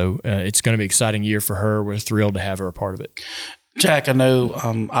 So it's going to be an exciting year for her. We're thrilled to have her a part of it. Jack, I know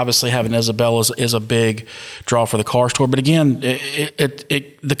obviously having Isabella is a big draw for the Cars Tour, but again,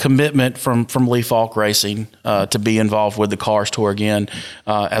 the commitment from Lee Falk Racing to be involved with the Cars Tour again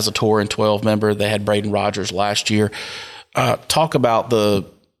as a Touring 12 member. They had Braden Rogers last year. Talk about the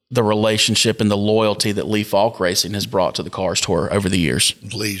relationship and the loyalty that Lee Falk Racing has brought to the Cars Tour over the years.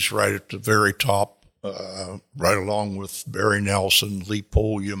 Lee's right at the very top, right along with Barry Nelson, Lee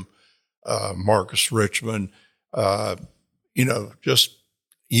Pulliam, Marcus Richmond. Just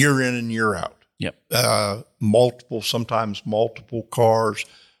year in and year out. Yep. Sometimes multiple cars.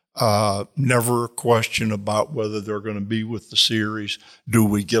 Never a question about whether they're going to be with the series. Do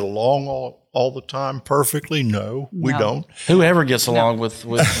we get along all the time perfectly? No, we don't. Whoever gets along with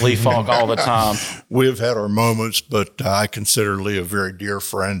Lee Falk all the time. We've had our moments, but I consider Lee a very dear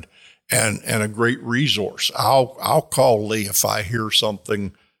friend and a great resource. I'll call Lee if I hear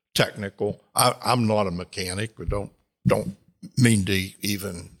something technical. I'm not a mechanic, but don't mean to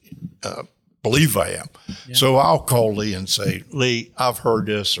even believe I am. Yeah. So I'll call Lee and say, Lee, I've heard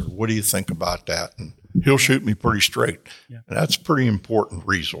this, or what do you think about that? And he'll shoot me pretty straight. Yeah. And that's a pretty important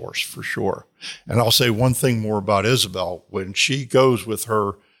resource for sure. And I'll say one thing more about Isabel. When she comes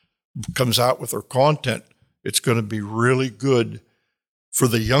out with her content, it's going to be really good for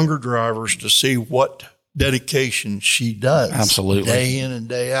the younger drivers to see what dedication she does. Absolutely. Day in and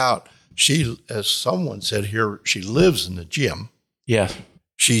day out. She, as someone said here, she lives in the gym. Yeah.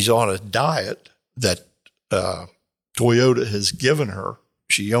 She's on a diet that Toyota has given her.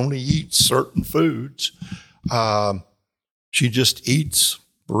 She only eats certain foods. She just eats,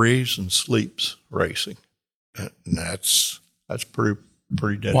 breathes, and sleeps racing. And that's pretty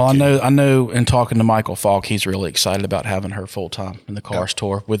dedicated. Well, I know in talking to Michael Falk, he's really excited about having her full-time in the Cars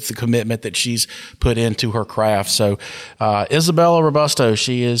Tour with the commitment that she's put into her craft. So Isabella Robusto,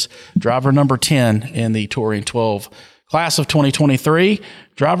 she is driver number 10 in the Touring 12 class of 2023.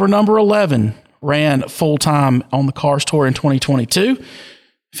 Driver number 11 ran full-time on the Cars Tour in 2022.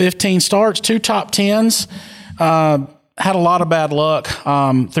 15 starts, 2 top 10s. Had a lot of bad luck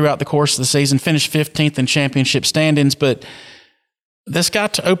throughout the course of the season. Finished 15th in championship standings, but this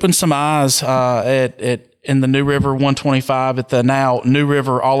got to open some eyes in the New River 125 at the now New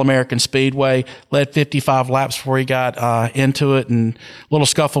River All-American Speedway. Led 55 laps before he got into it, and a little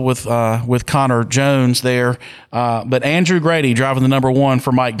scuffle with Connor Jones there. But Andrew Grady driving the number 1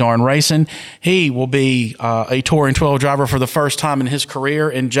 for Mike Darn Racing. He will be a Touring 12 driver for the first time in his career.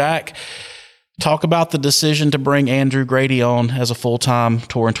 And Jack, talk about the decision to bring Andrew Grady on as a full-time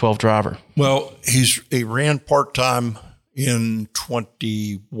Touring 12 driver. Well, he ran part-time in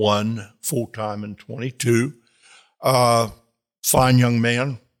 21, full-time in 22. Fine young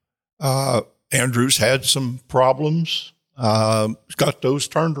man. Andrew's had some problems. He's got those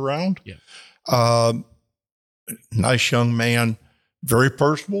turned around. Yeah. nice young man, very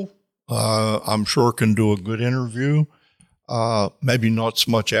personable. I'm sure can do a good interview. Maybe not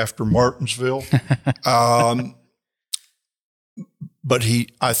so much after Martinsville. But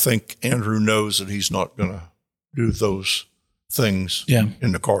I think Andrew knows that he's not going to do those things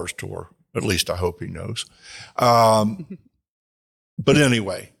in the Cars Tour. At least I hope he knows. But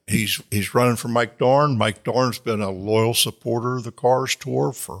anyway, he's running for Mike Dorn. Mike Dorn's been a loyal supporter of the Cars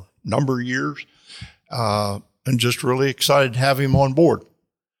Tour for a number of years, and just really excited to have him on board.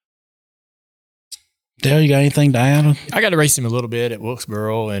 Dale, you got anything to add? I got to race him a little bit at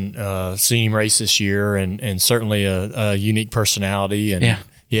Wilkesboro and seen him race this year, and certainly a unique personality. And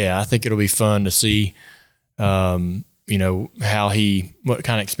I think it'll be fun to see, how what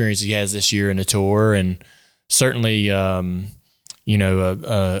kind of experience he has this year in the tour, and certainly, a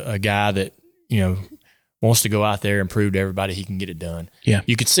guy that wants to go out there and prove to everybody he can get it done. Yeah,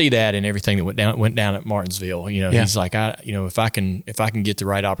 you could see that in everything that went down at Martinsville. He's like, if I can get the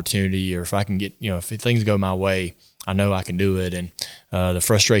right opportunity, or if I can get, if things go my way, I know I can do it. And the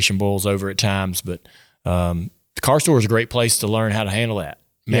frustration boils over at times, but the Cars Tour is a great place to learn how to handle that,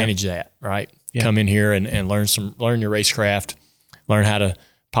 manage that. Right, come in here and learn your racecraft, learn how to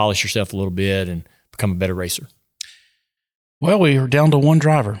polish yourself a little bit, and become a better racer. Well, we are down to one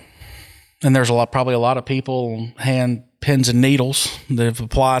driver. And there's probably a lot of people, hand pins and needles, that have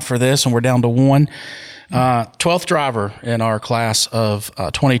applied for this, and we're down to one. 12th driver in our class of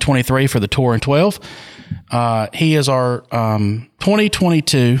 2023 for the Touring 12. He is our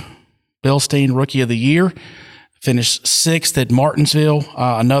 2022 Bilstein Rookie of the Year. Finished 6th at Martinsville,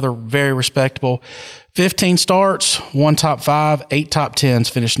 another very respectable 15 starts, 1 top 5, 8 top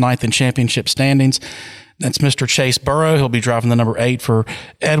 10s, finished 9th in championship standings. That's Mr. Chase Burrow. He'll be driving the number 8 for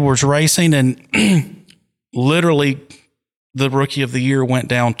Edwards Racing. And literally, the Rookie of the Year went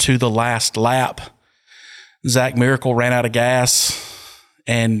down to the last lap. Zach Miracle ran out of gas,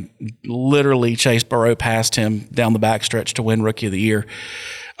 and literally Chase Burrow passed him down the backstretch to win Rookie of the Year.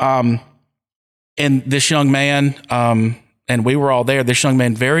 And this young man, and we were all there, this young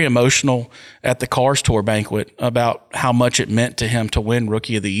man, very emotional at the Cars Tour banquet about how much it meant to him to win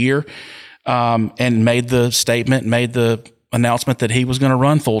Rookie of the Year. And made the announcement that he was going to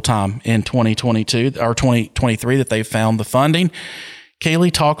run full-time in 2022 or 2023, that they found the funding.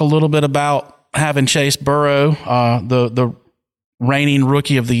 Kaylee, talk a little bit about having Chase Burrow, the reigning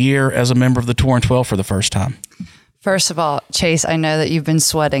Rookie of the Year, as a member of the Touring 12 for the first time. First of all, Chase, I know that you've been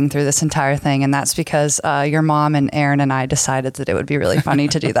sweating through this entire thing, and that's because your mom and Aaron and I decided that it would be really funny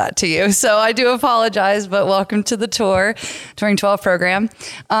to do that to you. So I do apologize, but welcome to the Touring 12 program.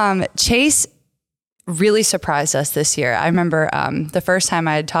 Chase really surprised us this year. I remember the first time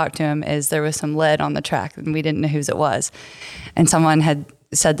I had talked to him is there was some lead on the track, and we didn't know whose it was. And someone had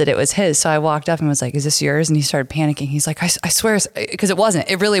said that it was his. So I walked up and was like, "Is this yours?" And he started panicking. He's like, I swear, because it wasn't.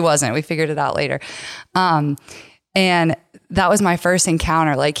 It really wasn't. We figured it out later. And that was my first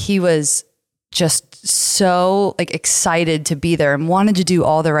encounter. Like, he was just so excited to be there and wanted to do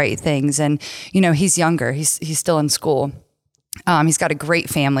all the right things. And, he's younger. He's still in school. He's got a great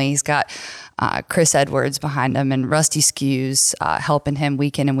family. He's got Chris Edwards behind him and Rusty Skews helping him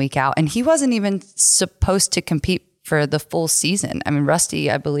week in and week out. And he wasn't even supposed to compete for the full season. I mean,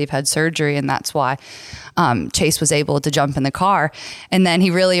 Rusty, I believe, had surgery, and that's why Chase was able to jump in the car. And then he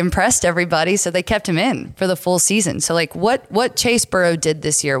really impressed everybody, so they kept him in for the full season. So what Chase Burrow did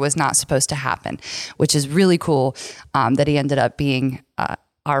this year was not supposed to happen, which is really cool that he ended up being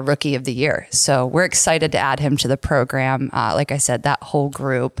our Rookie of the Year. So we're excited to add him to the program. Like I said, that whole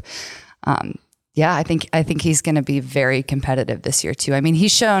group. I think he's going to be very competitive this year too. I mean,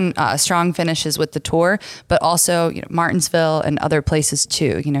 he's shown strong finishes with the Tour, but also Martinsville and other places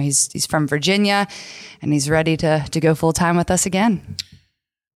too. He's from Virginia, and he's ready to go full time with us again.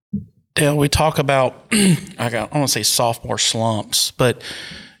 Dale, we talk about I want to say sophomore slumps, but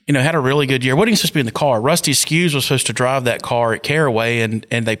had a really good year. What are you supposed to be in the car? Rusty Skews was supposed to drive that car at Caraway, and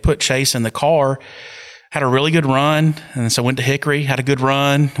they put Chase in the car. Had a really good run, and so went to Hickory, had a good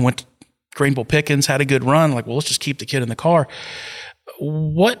run. Went to Greenville Pickens, had a good run. Like, well, let's just keep the kid in the car.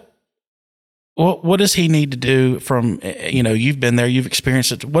 What does he need to do from, you've been there, you've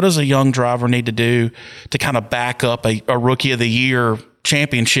experienced it. What does a young driver need to do to kind of back up a Rookie of the Year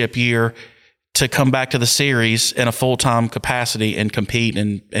championship year to come back to the series in a full-time capacity and compete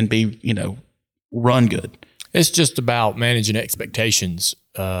and be, run good? It's just about managing expectations.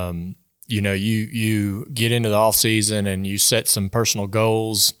 You get into the off season and you set some personal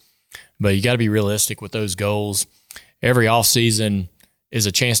goals, but you got to be realistic with those goals. Every off season is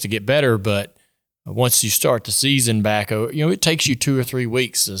a chance to get better, but once you start the season back, it takes you 2 or 3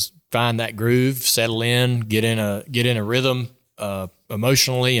 weeks to find that groove, settle in, get in a rhythm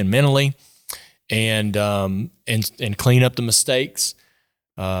emotionally and mentally, and clean up the mistakes.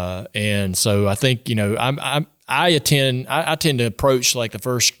 And so I think I tend to approach like the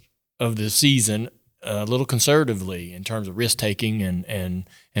first of the season a little conservatively in terms of risk taking and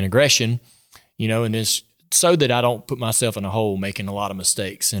aggression, and this so that I don't put myself in a hole making a lot of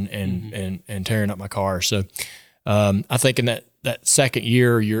mistakes and tearing up my car. So I think in that second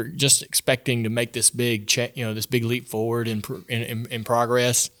year, you're just expecting to make this big this big leap forward in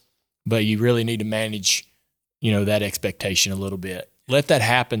progress, but you really need to manage that expectation a little bit. Let that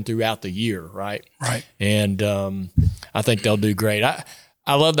happen throughout the year, right? Right. And I think they'll do great.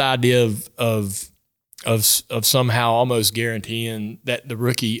 I love the idea of somehow almost guaranteeing that the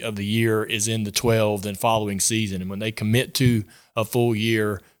rookie of the year is in the 12 and following season. And when they commit to a full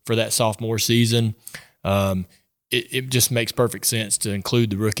year for that sophomore season, it just makes perfect sense to include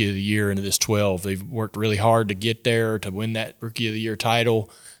the rookie of the year into this 12. They've worked really hard to get there, to win that rookie of the year title.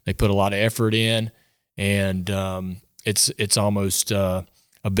 They put a lot of effort in, and it's almost a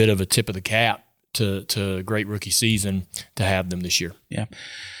bit of a tip of the cap to a great rookie season to have them this year. Yeah.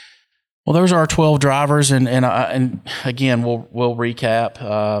 Well, those are our 12 drivers, and again, we'll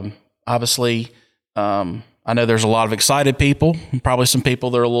recap. Obviously, I know there's a lot of excited people, probably some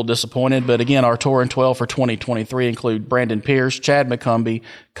people that are a little disappointed, but again, our Touring 12 for 2023 include Brandon Pierce, Chad McCumbee,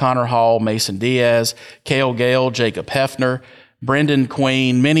 Connor Hall, Mason Diaz, Cale Gale, Jacob Hefner, Brendan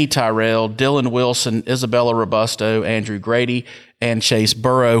Queen, Minnie Tyrell, Dylan Wilson, Isabella Robusto, Andrew Grady, and Chase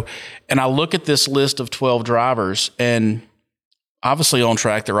Burrow. And I look at this list of 12 drivers, and obviously on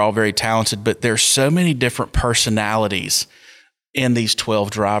track, they're all very talented, but there's so many different personalities in these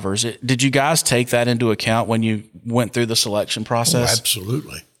 12 drivers. Did you guys take that into account when you went through the selection process? Oh,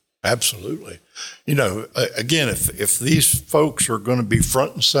 absolutely. Absolutely. Again, if these folks are going to be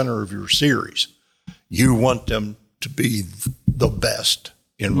front and center of your series, you want them to be the best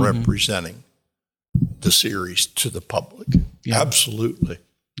in representing the series to the public. Yeah. Absolutely.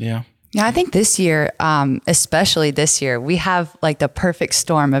 Yeah. Yeah, I think this year, especially this year, we have like the perfect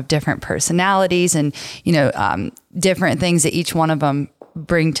storm of different personalities and, different things that each one of them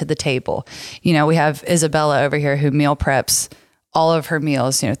bring to the table. We have Isabella over here who meal preps all of her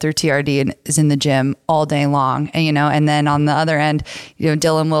meals, through TRD and is in the gym all day long. And then on the other end,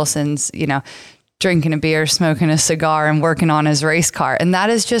 Dylan Wilson's, drinking a beer, smoking a cigar, and working on his race car. And that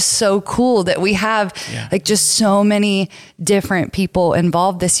is just so cool that we have like just so many different people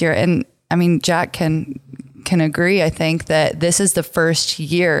involved this year. And I mean, Jack can agree, I think, that this is the first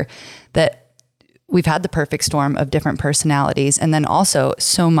year that we've had the perfect storm of different personalities and then also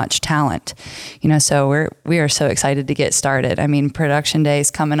so much talent, so we are so excited to get started. I mean, production day is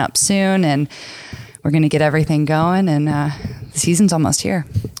coming up soon and we're going to get everything going, and the season's almost here.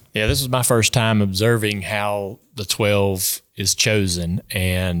 Yeah, this was my first time observing how the 12 is chosen,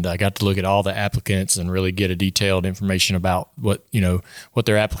 and I got to look at all the applicants and really get a detailed information about what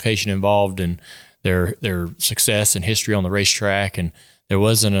their application involved and their success and history on the racetrack. And there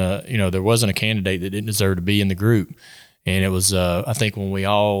wasn't a candidate that didn't deserve to be in the group. And it was, I think, when we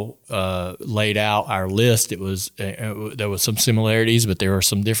all laid out our list, it was there was some similarities, but there were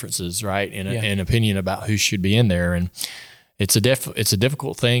some differences, right, in opinion about who should be in there. And it's a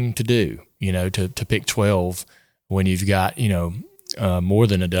difficult thing to do, to pick 12 when you've got more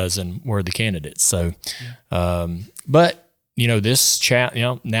than a dozen worthy candidates. So, but this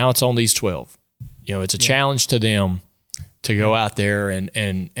now it's on these 12. It's a challenge to them to go out there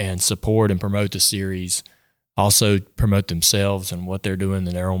and support and promote the series, also promote themselves and what they're doing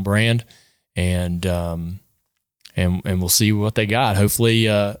in their own brand, and we'll see what they got. Hopefully,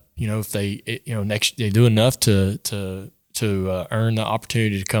 if they next they do enough to earn the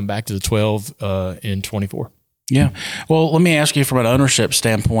opportunity to come back to the 12 in 24. Yeah. Well, let me ask you from an ownership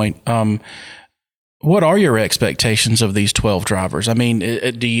standpoint, what are your expectations of these 12 drivers? I mean,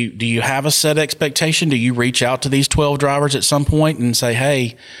 do you have a set expectation? Do you reach out to these 12 drivers at some point and say,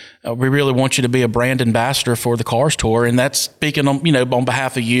 hey, we really want you to be a brand ambassador for the Cars Tour? And that's speaking on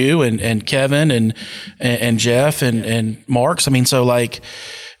behalf of you and Kevin and Jeff and Marks. I mean, so like,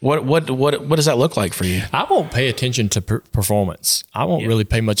 what does that look like for you? I won't pay attention to performance. I won't really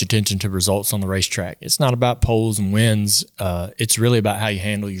pay much attention to results on the racetrack. It's not about poles and wins. It's really about how you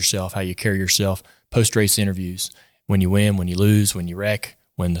handle yourself, how you carry yourself. Post-race interviews, when you win, when you lose, when you wreck,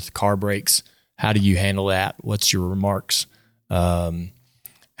 when the car breaks, how do you handle that? What's your remarks? What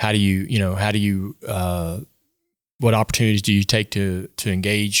opportunities do you take to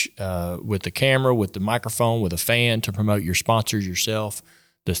engage with the camera, with the microphone, with a fan, to promote your sponsors, yourself,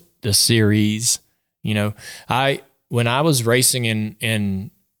 the series, You know, when I was racing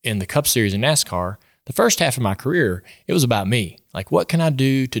in the Cup Series in NASCAR, the first half of my career, it was about me. Like, what can I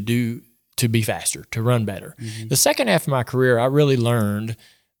do to be faster, to run better? Mm-hmm. The second half of my career, I really learned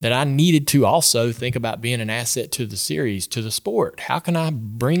that I needed to also think about being an asset to the series, to the sport. How can I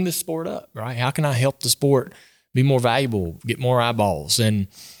bring the sport up, right? How can I help the sport be more valuable, get more eyeballs? And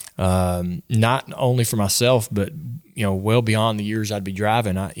not only for myself, but, you know, well beyond the years I'd be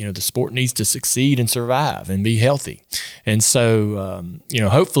driving, the sport needs to succeed and survive and be healthy. And so,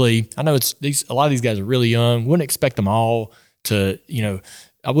 hopefully, I know a lot of these guys are really young. Wouldn't expect them all to,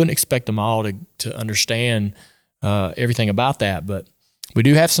 I wouldn't expect them all to understand everything about that, but we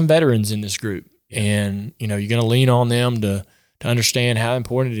do have some veterans in this group, and, you're going to lean on them to understand how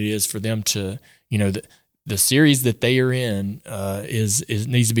important it is for them to, the series that they are in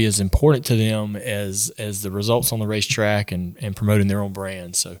needs to be as important to them as the results on the racetrack and promoting their own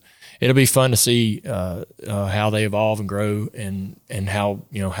brand. So it'll be fun to see how they evolve and grow, and how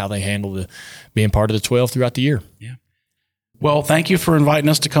they handle being part of the 12 throughout the year. Yeah. Well, thank you for inviting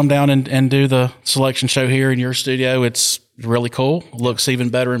us to come down and do the selection show here in your studio. It's really cool. It looks even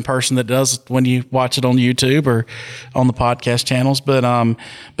better in person than it does when you watch it on YouTube or on the podcast channels. But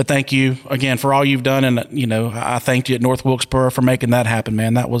thank you again for all you've done. And, I thanked you at North Wilkesboro for making that happen,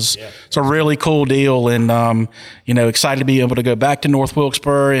 man. It's a really cool deal. And, excited to be able to go back to North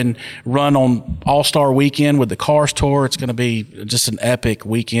Wilkesboro and run on All-Star Weekend with the Cars Tour. It's going to be just an epic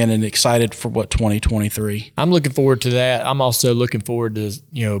weekend, and excited for 2023. I'm looking forward to that. I'm also looking forward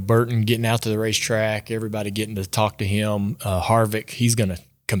to, Burton getting out to the racetrack, everybody getting to talk to him. Harvick, he's going to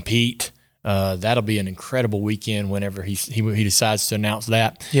compete. That'll be an incredible weekend whenever he decides to announce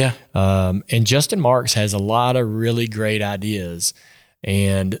that. Yeah. And Justin Marks has a lot of really great ideas,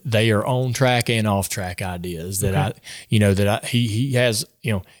 and they are on track and off track ideas that he has,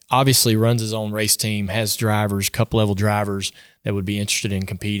 obviously runs his own race team, has drivers, cup level drivers that would be interested in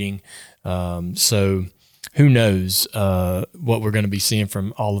competing. So who knows what we're going to be seeing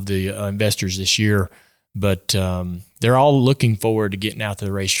from all of the investors this year. But they're all looking forward to getting out to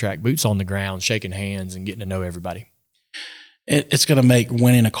the racetrack, boots on the ground, shaking hands, and getting to know everybody. It's going to make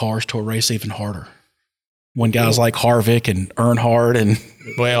winning a Cars Tour race even harder when guys like Harvick and Earnhardt and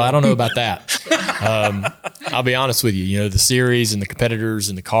well, I don't know about that. I'll be honest with you. The series and the competitors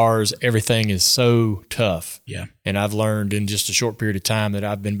and the cars, everything is so tough. Yeah. And I've learned in just a short period of time that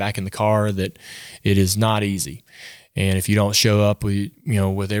I've been back in the car that it is not easy. And if you don't show up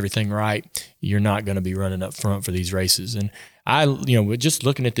with everything right, you're not going to be running up front for these races. And just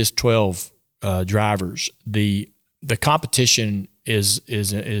looking at this 12 drivers, the competition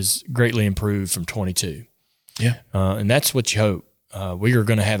is greatly improved from 22. Yeah. And that's what you hope. We are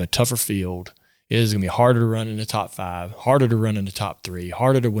going to have a tougher field. It is going to be harder to run in the top 5, harder to run in the top 3,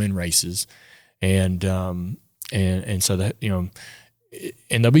 harder to win races. And so that, and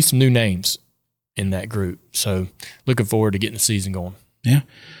there'll be some new names in that group. So looking forward to getting the season going. Yeah.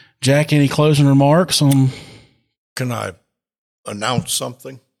 Jack, any closing remarks on? Can I announce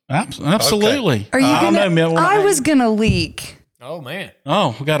something? Absolutely. Okay. Are you gonna? I was gonna leak. Oh man.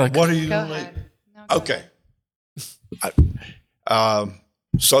 Oh, we got to. What are you gonna leak? No, okay.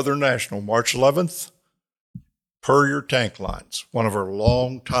 Southern National, March 11th. Puryear Tank Lines, one of our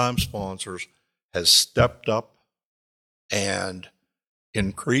longtime sponsors, has stepped up and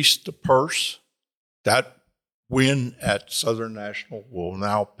increased the purse. That win at Southern National will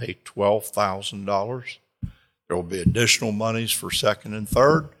now pay $12,000. There will be additional monies for second and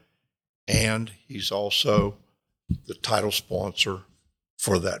third, and he's also the title sponsor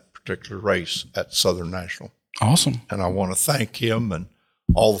for that particular race at Southern National. Awesome. And I want to thank him and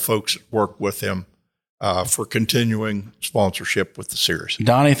all the folks that work with him for continuing sponsorship with the series.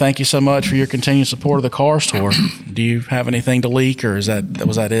 Donnie, thank you so much for your continued support of the Cars Tour. Do you have anything to leak, or was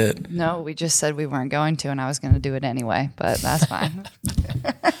that it? No, we just said we weren't going to, and I was going to do it anyway, but that's fine.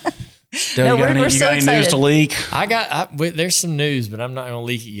 You got any news to leak? There's some news, but I'm not going to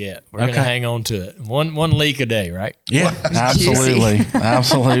leak it yet. We're going to hang on to it. One leak a day, right? Yeah, absolutely.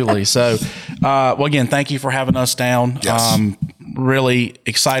 Absolutely. So, again, thank you for having us down. Yes. Really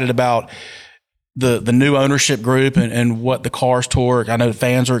excited about the new ownership group and what the Cars Tour. I know the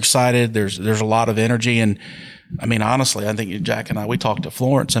fans are excited. There's a lot of energy, and I mean, honestly, I think Jack and we talked to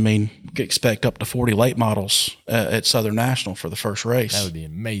Florence. I mean, we could expect up to 40 late models at Southern National for the first race. That would be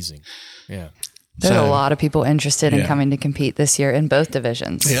amazing. Yeah. There's a lot of people interested in coming to compete this year in both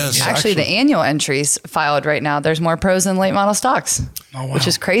divisions. Yes, actually, the annual entries filed right now, there's more pros than late model stocks, which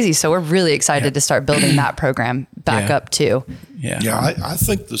is crazy. So we're really excited to start building that program back up too. Yeah, I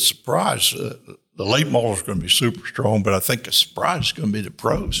think the surprise, the late model is going to be super strong, but I think the surprise is going to be the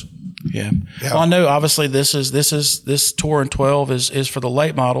pros. Yeah. Well, I know obviously this Touring 12 is for the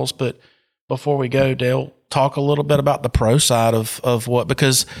late models, but before we go, Dale, talk a little bit about the pro side of what,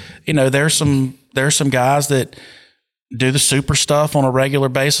 because, you know, there's some guys that do the super stuff on a regular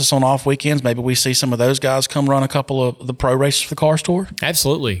basis on off weekends. Maybe we see some of those guys come run a couple of the pro races for the Cars Tour.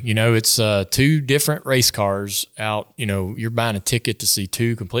 Absolutely. You know, it's 2 different race cars out. You know, you're buying a ticket to see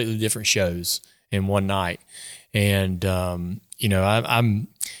 2 completely different shows in one night. And, you know,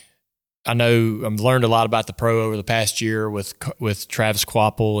 I know I've learned a lot about the pro over the past year with Travis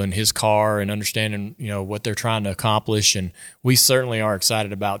Kvapil and his car and understanding, you know, what they're trying to accomplish. And we certainly are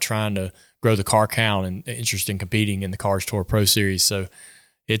excited about trying to grow the car count and interest in competing in the Cars Tour Pro Series. So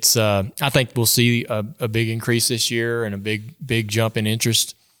it's, I think we'll see a big increase this year and a big jump in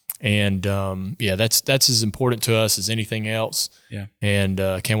interest. And yeah, that's as important to us as anything else. Yeah. And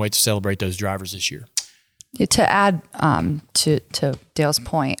can't wait to celebrate those drivers this year. To add to Dale's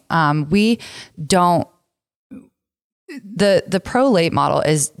point, we don't. The pro late model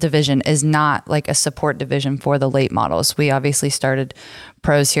division is not like a support division for the late models. We obviously started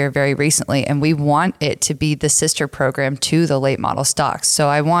pros here very recently, and we want it to be the sister program to the late model stocks. So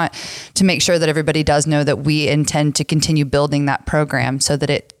I want to make sure that everybody does know that we intend to continue building that program so that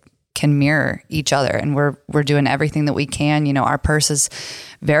it can mirror each other. And we're doing everything that we can. You know, our purse is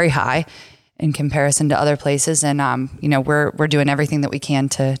very high in comparison to other places, and you know, we're doing everything that we can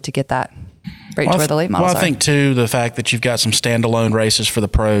to get that right to where the late models are. Well, I think too, the fact that you've got some standalone races for the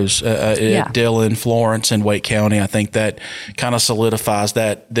pros at Dillon, Florence, and Wake County, I think that kind of solidifies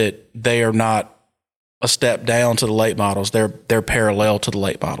that they are not a step down to the late models. They're parallel to the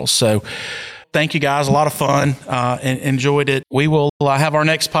late models. So thank you guys. A lot of fun. Enjoyed it. We will have our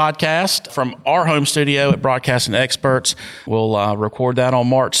next podcast from our home studio at Broadcasting Experts. We'll record that on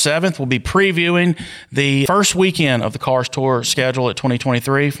March 7th. We'll be previewing the first weekend of the Cars Tour schedule at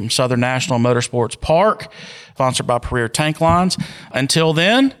 2023 from Southern National Motorsports Park, sponsored by Premier Tank Lines. Until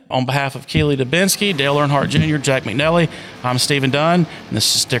then, on behalf of Keely Dubinsky, Dale Earnhardt Jr., Jack McNelly, I'm Stephen Dunn, and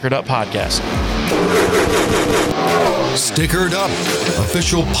this is Stickered Up Podcast. Stickered Up,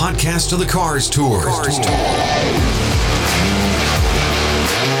 official podcast of the Cars Tour.